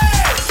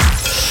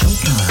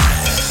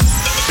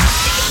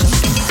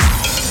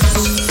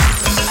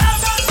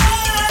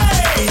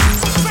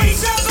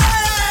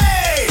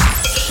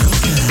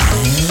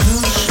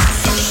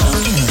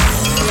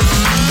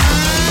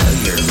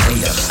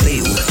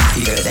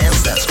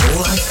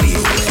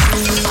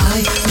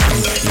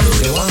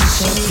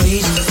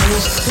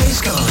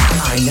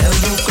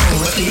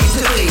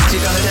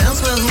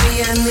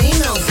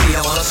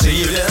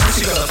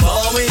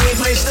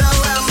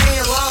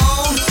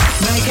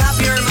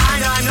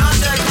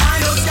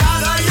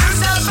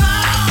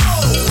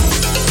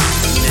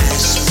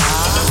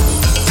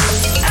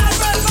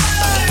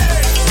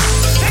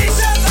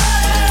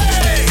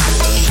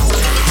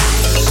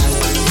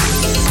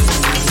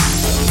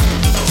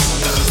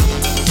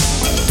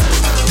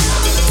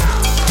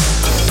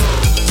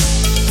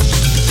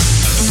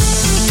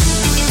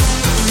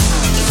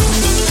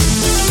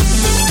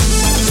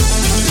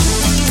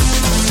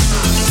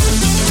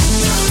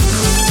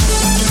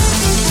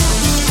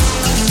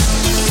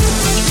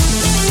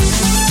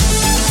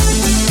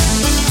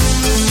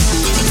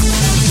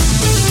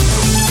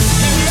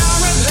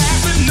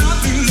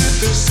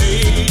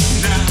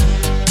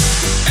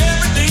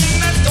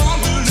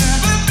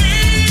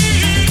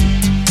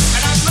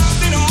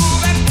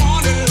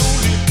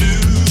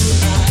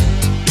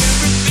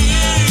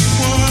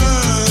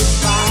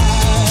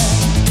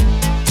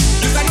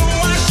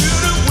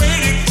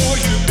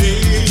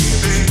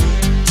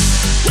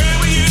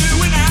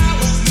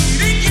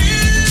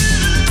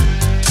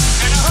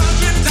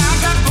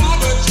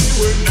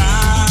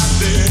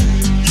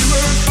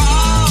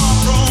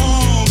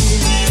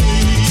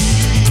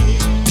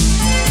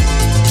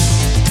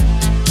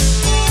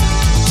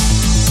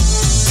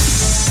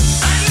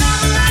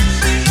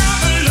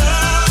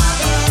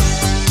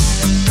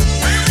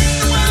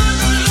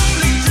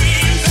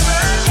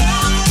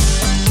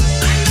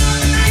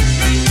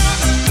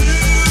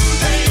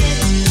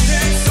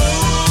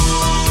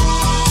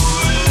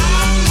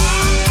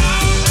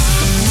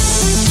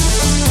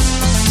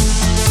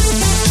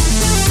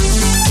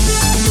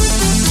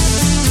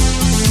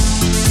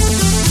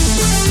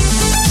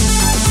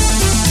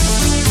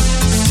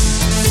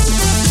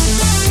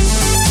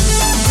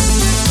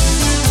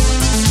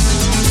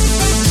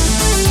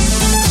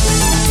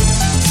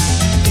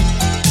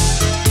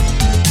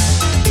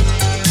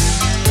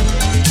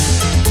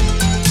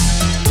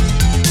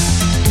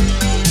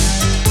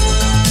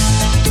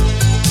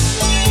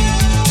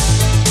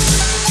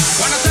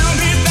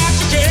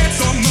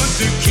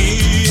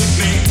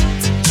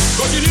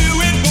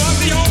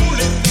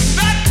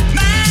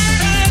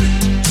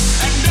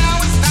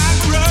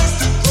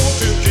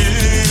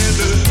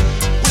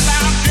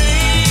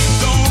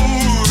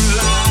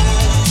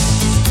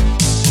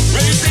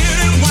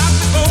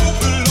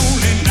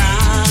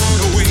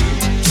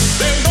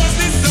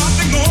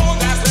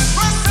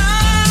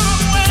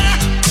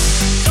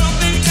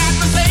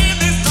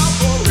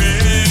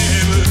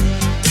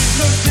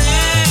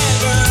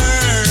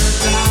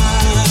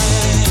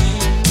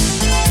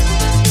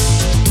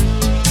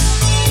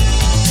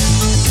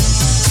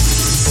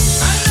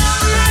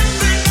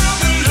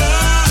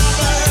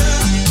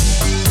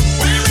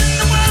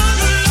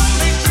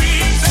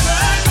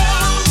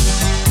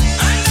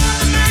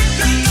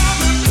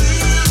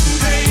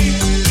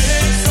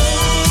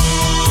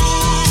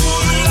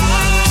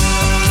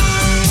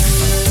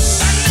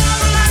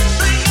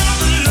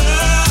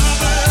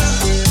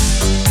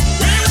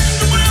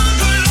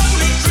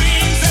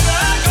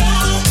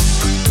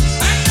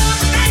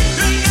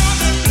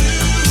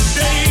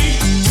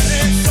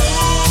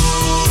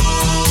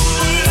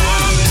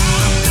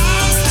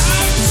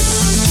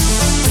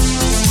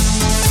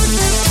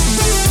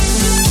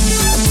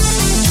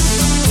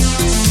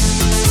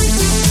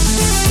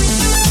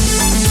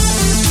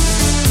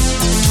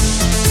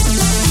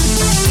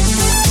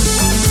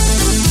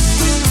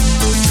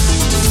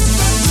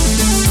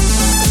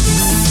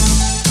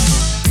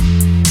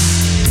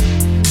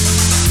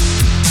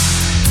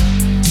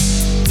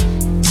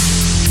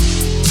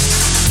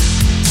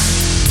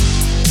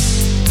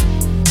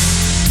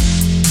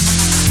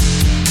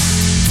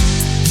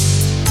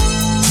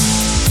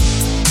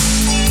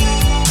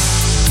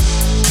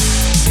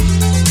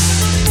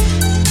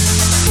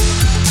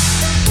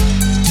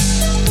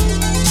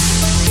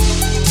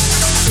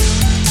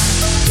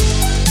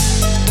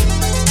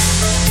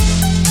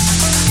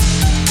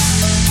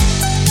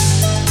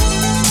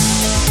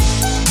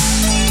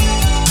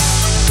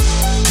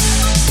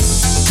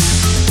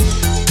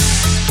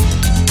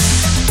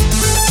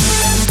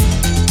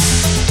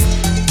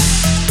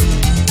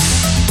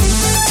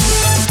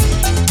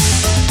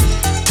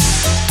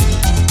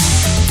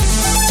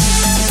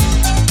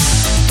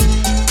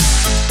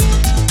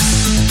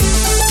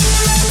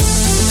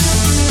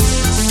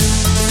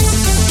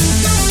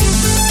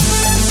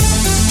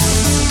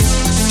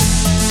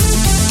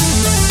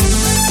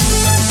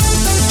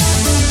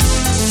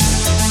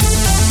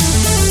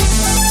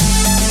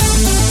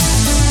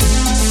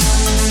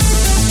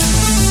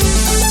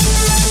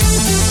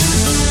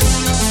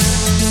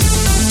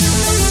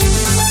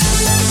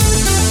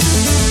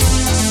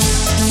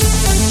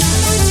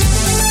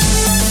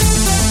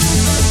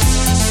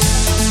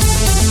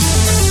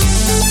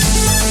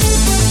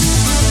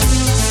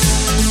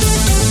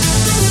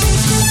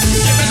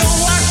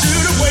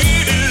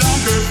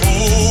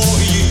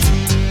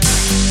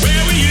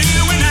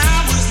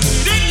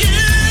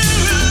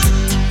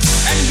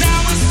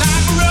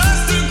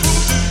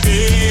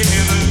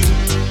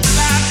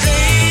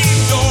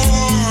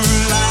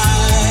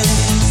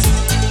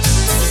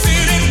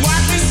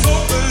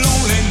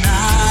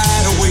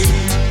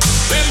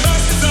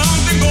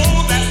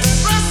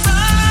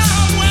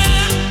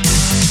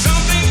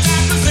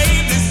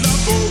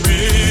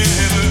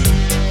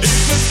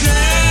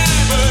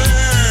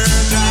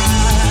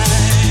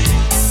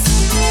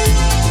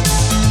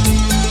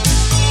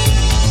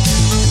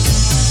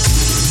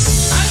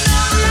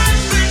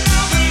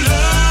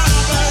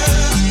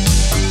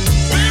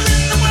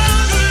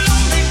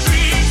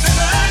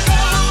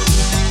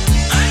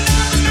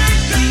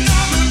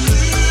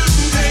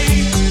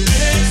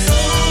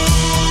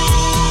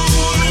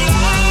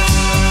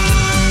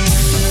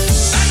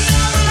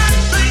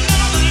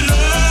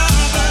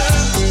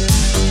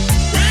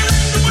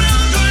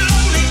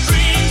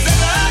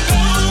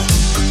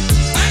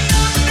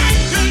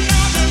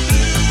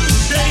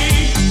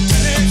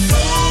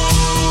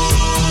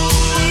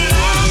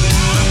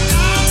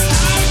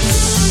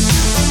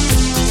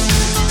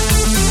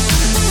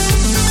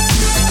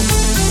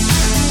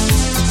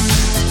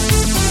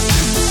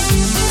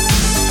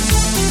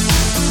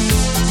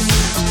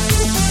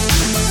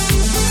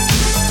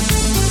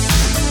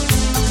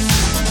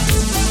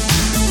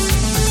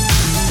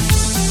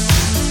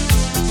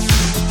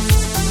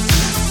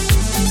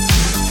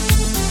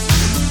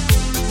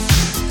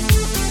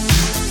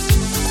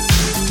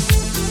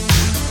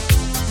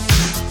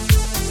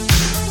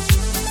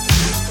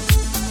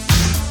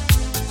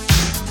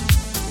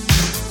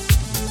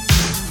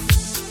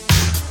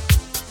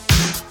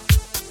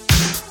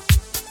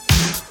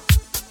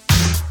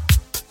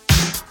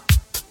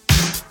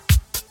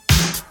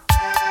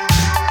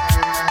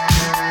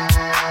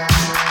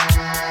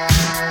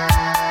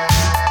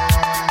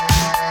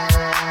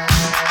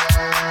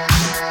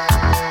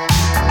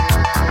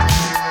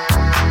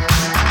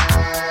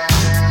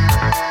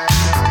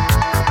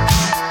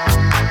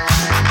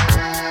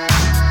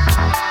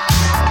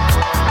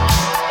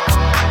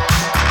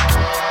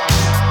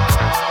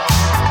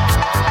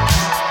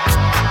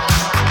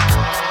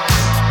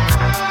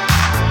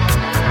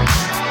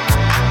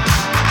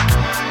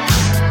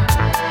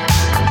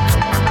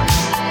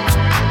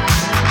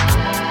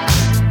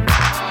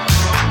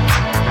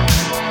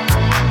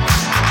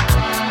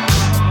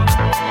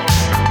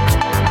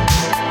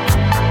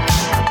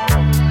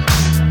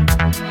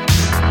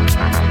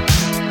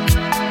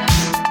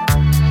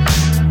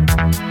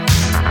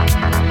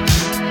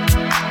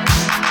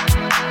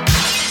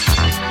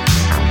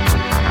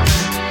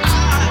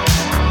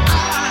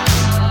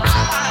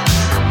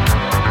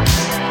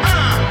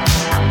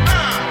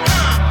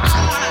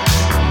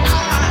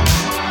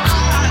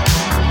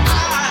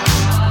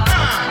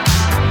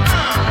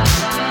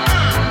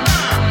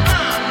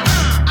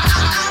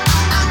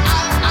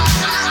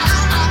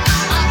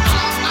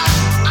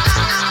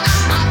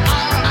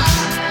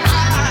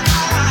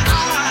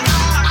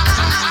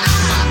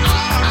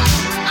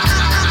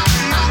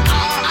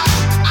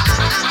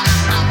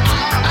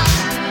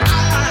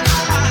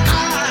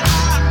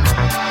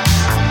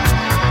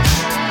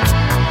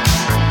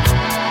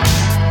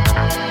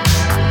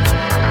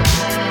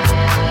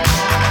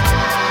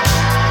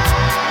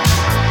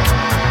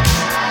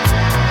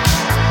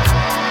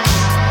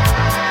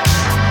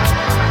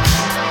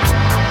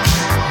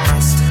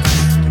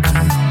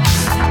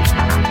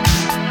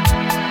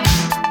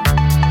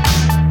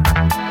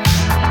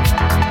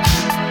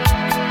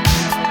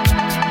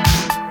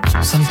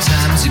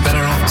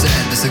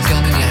There's a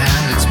gun in your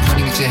hand, it's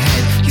pointing at your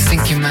head. You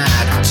think you're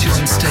mad, too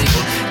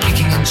unstable,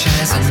 kicking in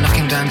chairs and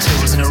knocking down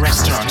tables in a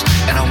restaurant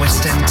in a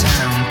West End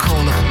town.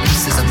 Call the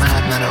police, there's a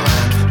madman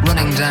around,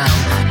 running down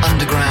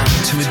underground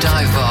to a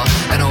dive bar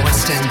in a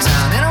West End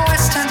town. In a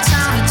West End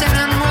town, a dead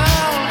end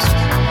world,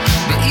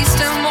 the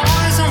Eastern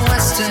boys and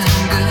Western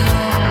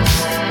girls.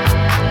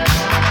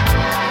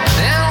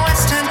 In a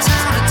West End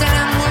town, a dead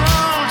end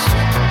world,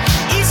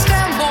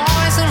 Eastern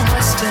boys and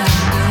Western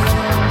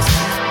girls.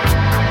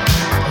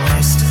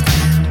 West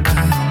End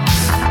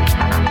girls.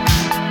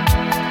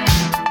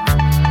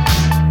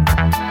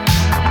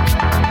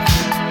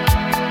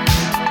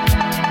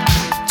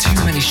 Too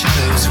many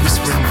shadows,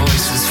 whispering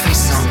voices,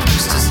 faces on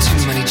posters,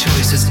 too many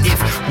choices. If,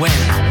 when,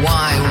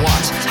 why,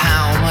 what,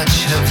 how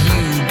much have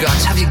you got?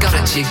 Have you got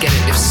it? Do you get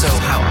it? If so,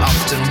 how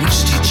often?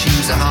 Which do you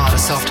choose, a hard or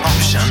soft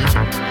option?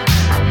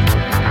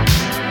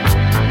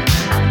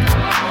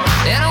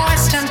 In a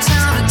Western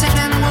town, a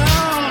dead-end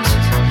world,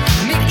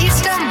 meet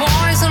Eastern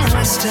boys and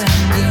Western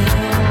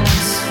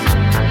girls.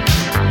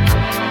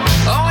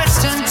 A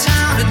Western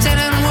town, a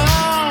dead-end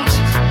world,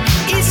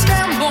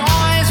 Eastern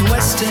boys,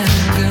 Western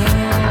girls.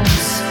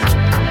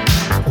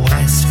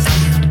 West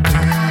End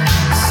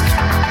girls.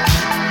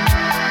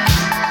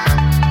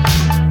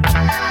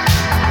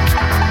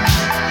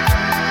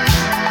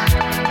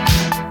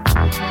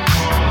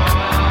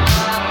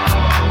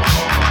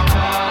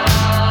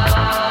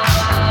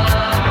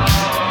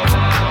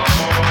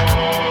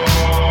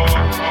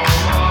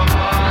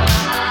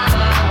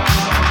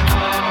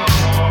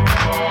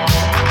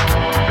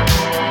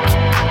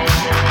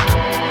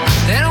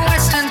 In a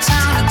Western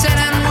town, a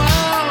dead-end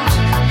world,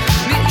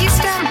 meet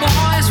Eastern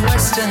boys,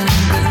 Western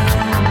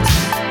girls.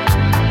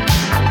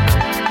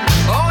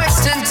 A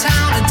Western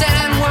town, a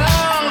dead-end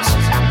world,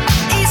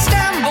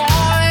 Eastern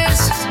boys,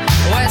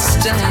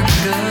 Western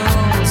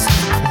girls.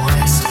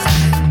 West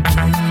End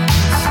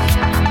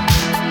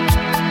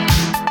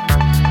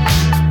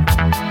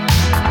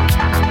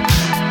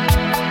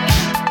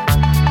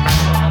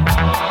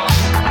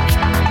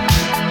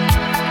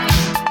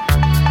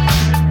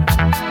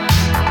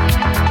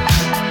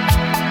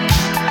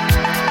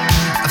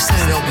I've said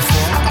it all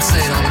before, I'll say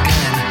it all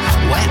again.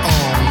 We're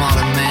all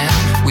modern men.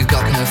 We've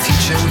got no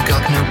future, we've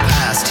got no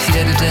past.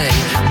 Here today,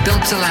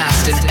 built to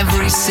last in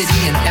every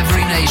city and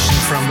every nation,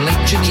 from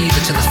Lake Geneva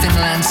to the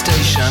Finland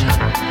station.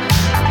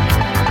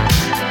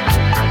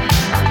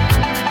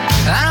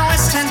 And a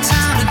Western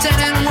town, a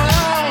dead-end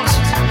world,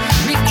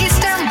 meet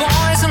Eastern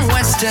boys and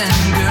Western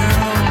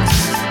girls.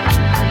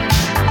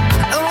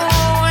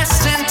 Oh,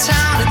 Western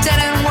town, a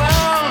dead-end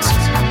world,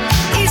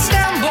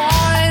 Eastern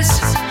boys,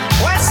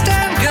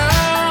 Western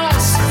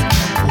girls.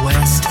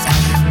 West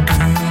End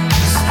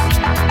girls.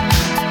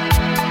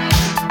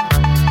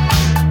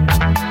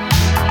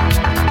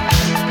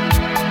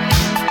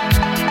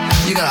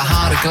 You got a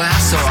heart of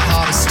glass or a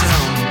heart of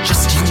stone?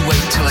 Just you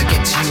wait till I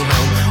get you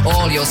home.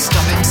 All your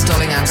stopping,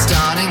 stalling and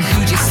starting.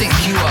 Who do you think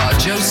you are,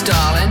 Joe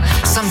Starling?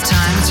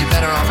 Sometimes you're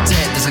better off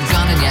dead. There's a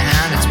gun in your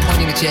hand, it's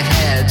pointing at your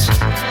head.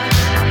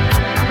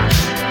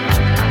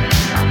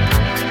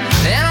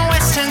 In a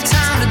Western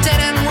town, a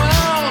dead-end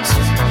world,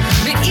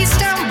 meet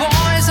Eastern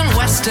boys and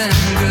Western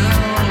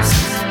girls.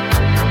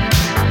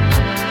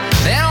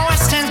 In a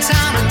Western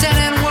town, a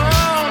dead-end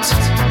world,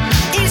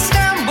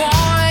 Eastern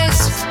boys,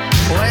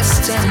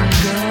 Western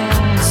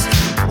girls.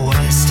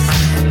 West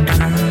End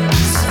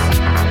girls.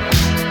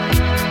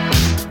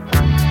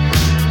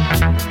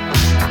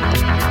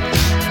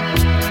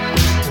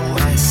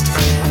 West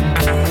End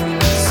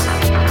girls.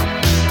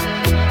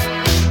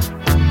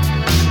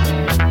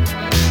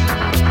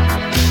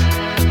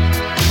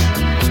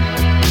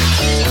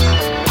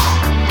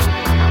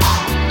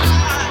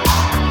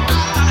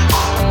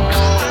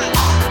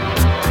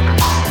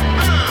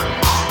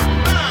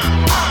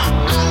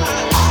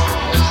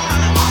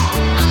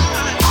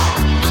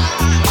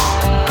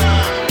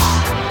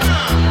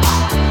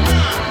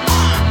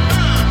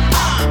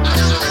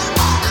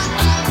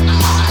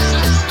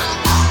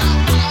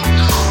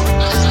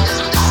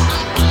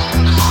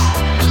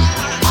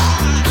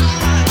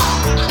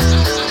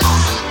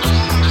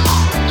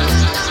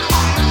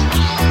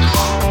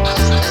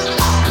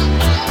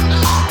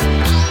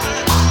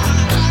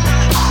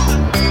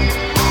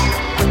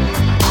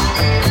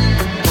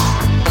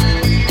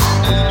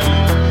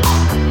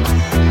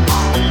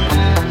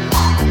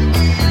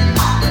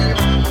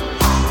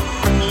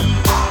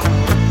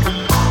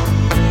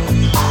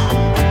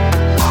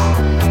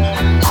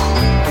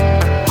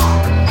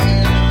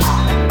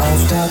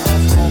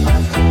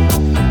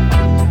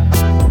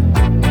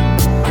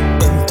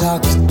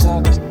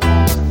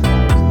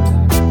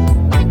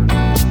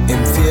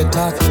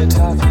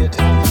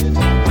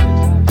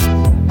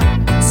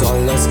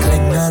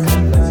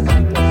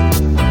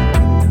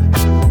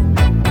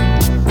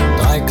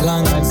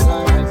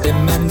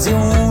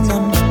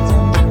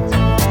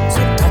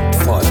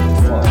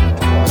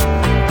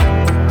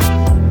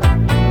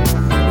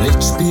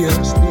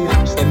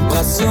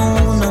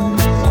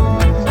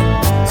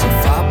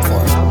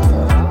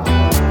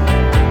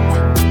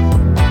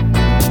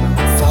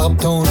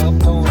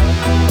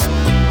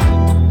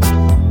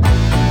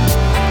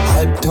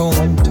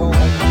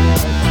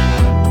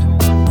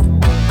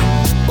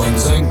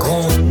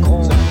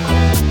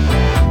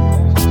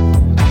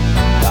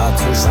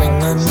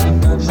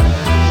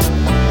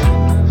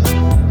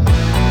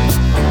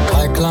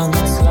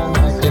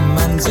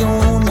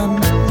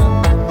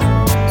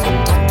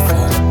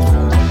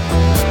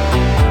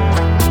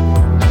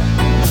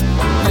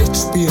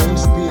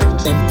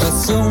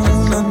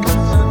 Impressionen,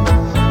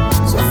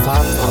 so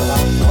farbvoll.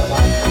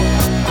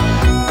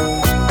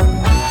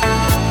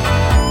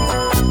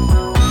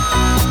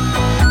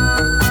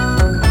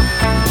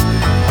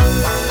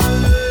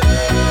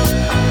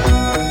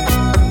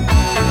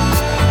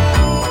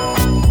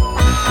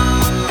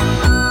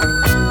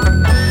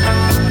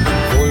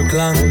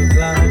 Wohlklang,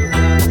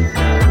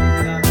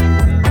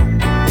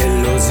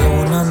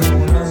 Illusionen,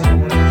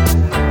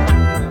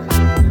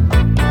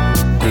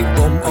 die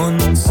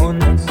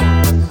uns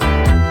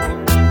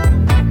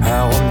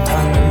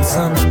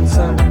herumtanzen.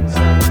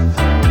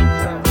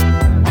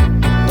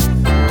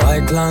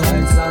 Dreiklang,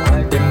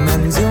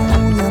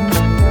 Dimensionen,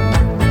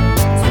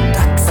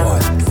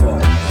 taktvoll.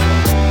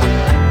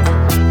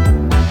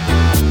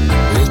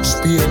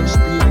 Lichtspiel,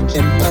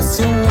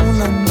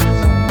 Impressionen,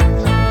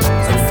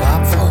 so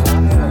farbvoll.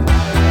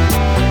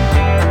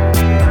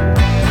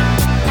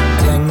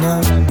 Klänge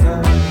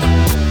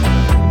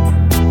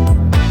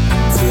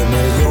für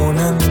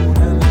Millionen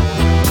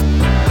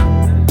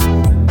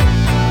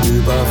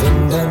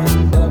überwinden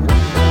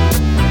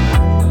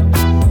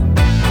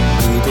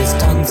die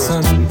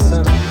Distanzen.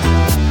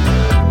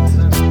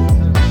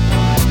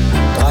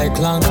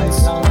 Dreiklang,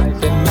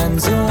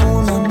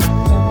 Dimensionen,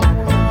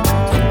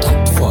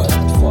 kontaktvoll.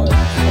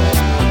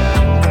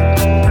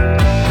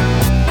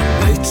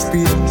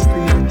 Lichtspiel,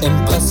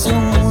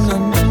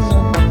 Impressionen,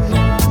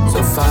 so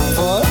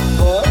farbvoll.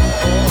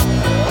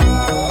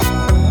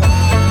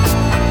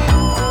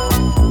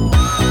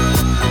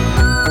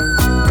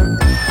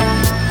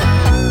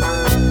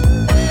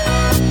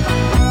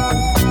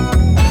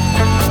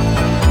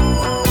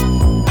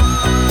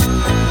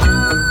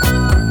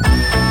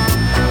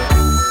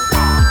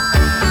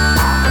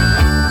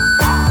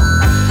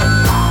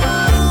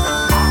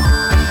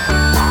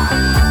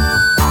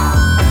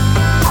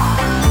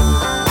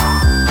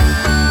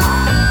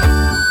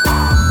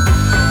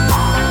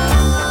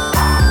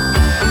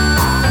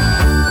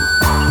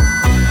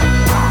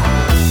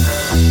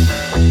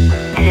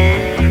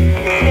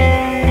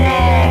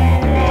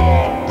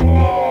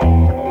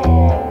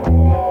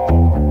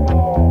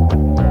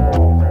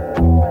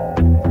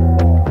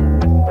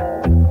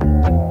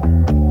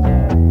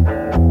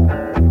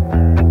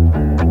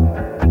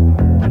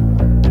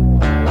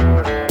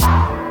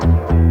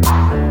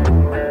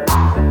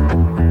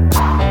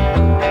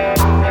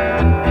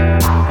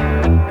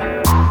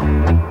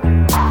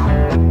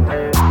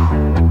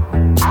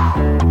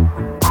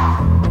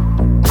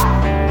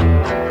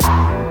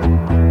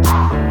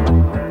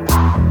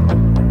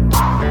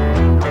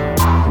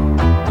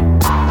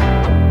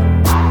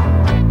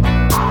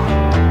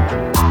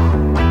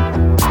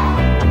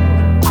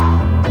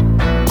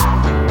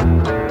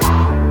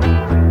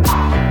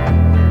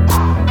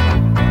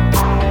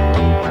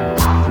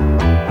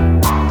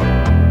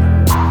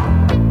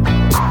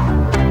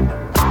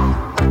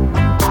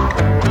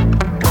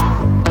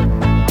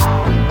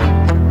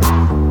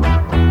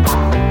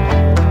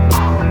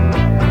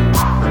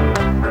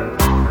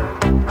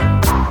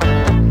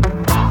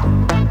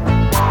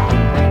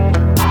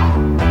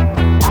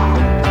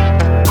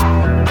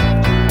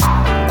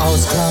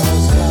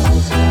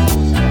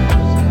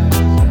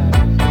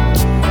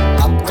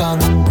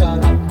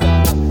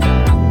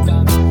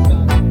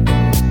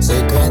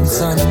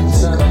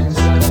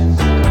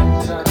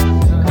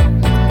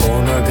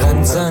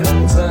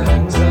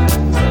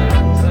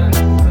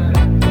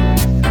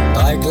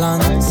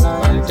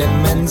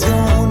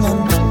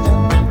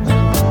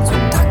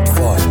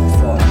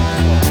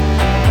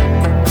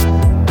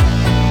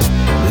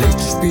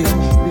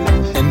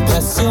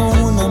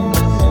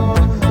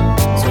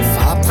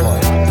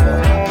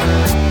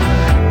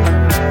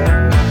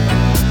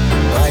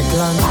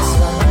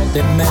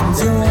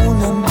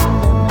 Dimensionen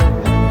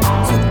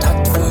sind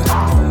taktvoll.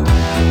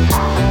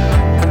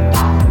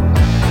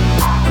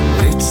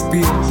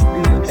 Lichtspiel,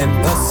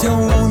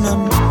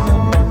 Impressionen,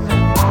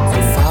 so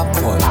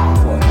farbvoll.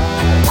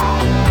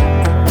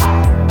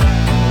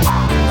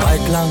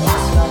 Dreiklang,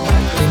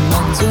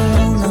 Dimensionen.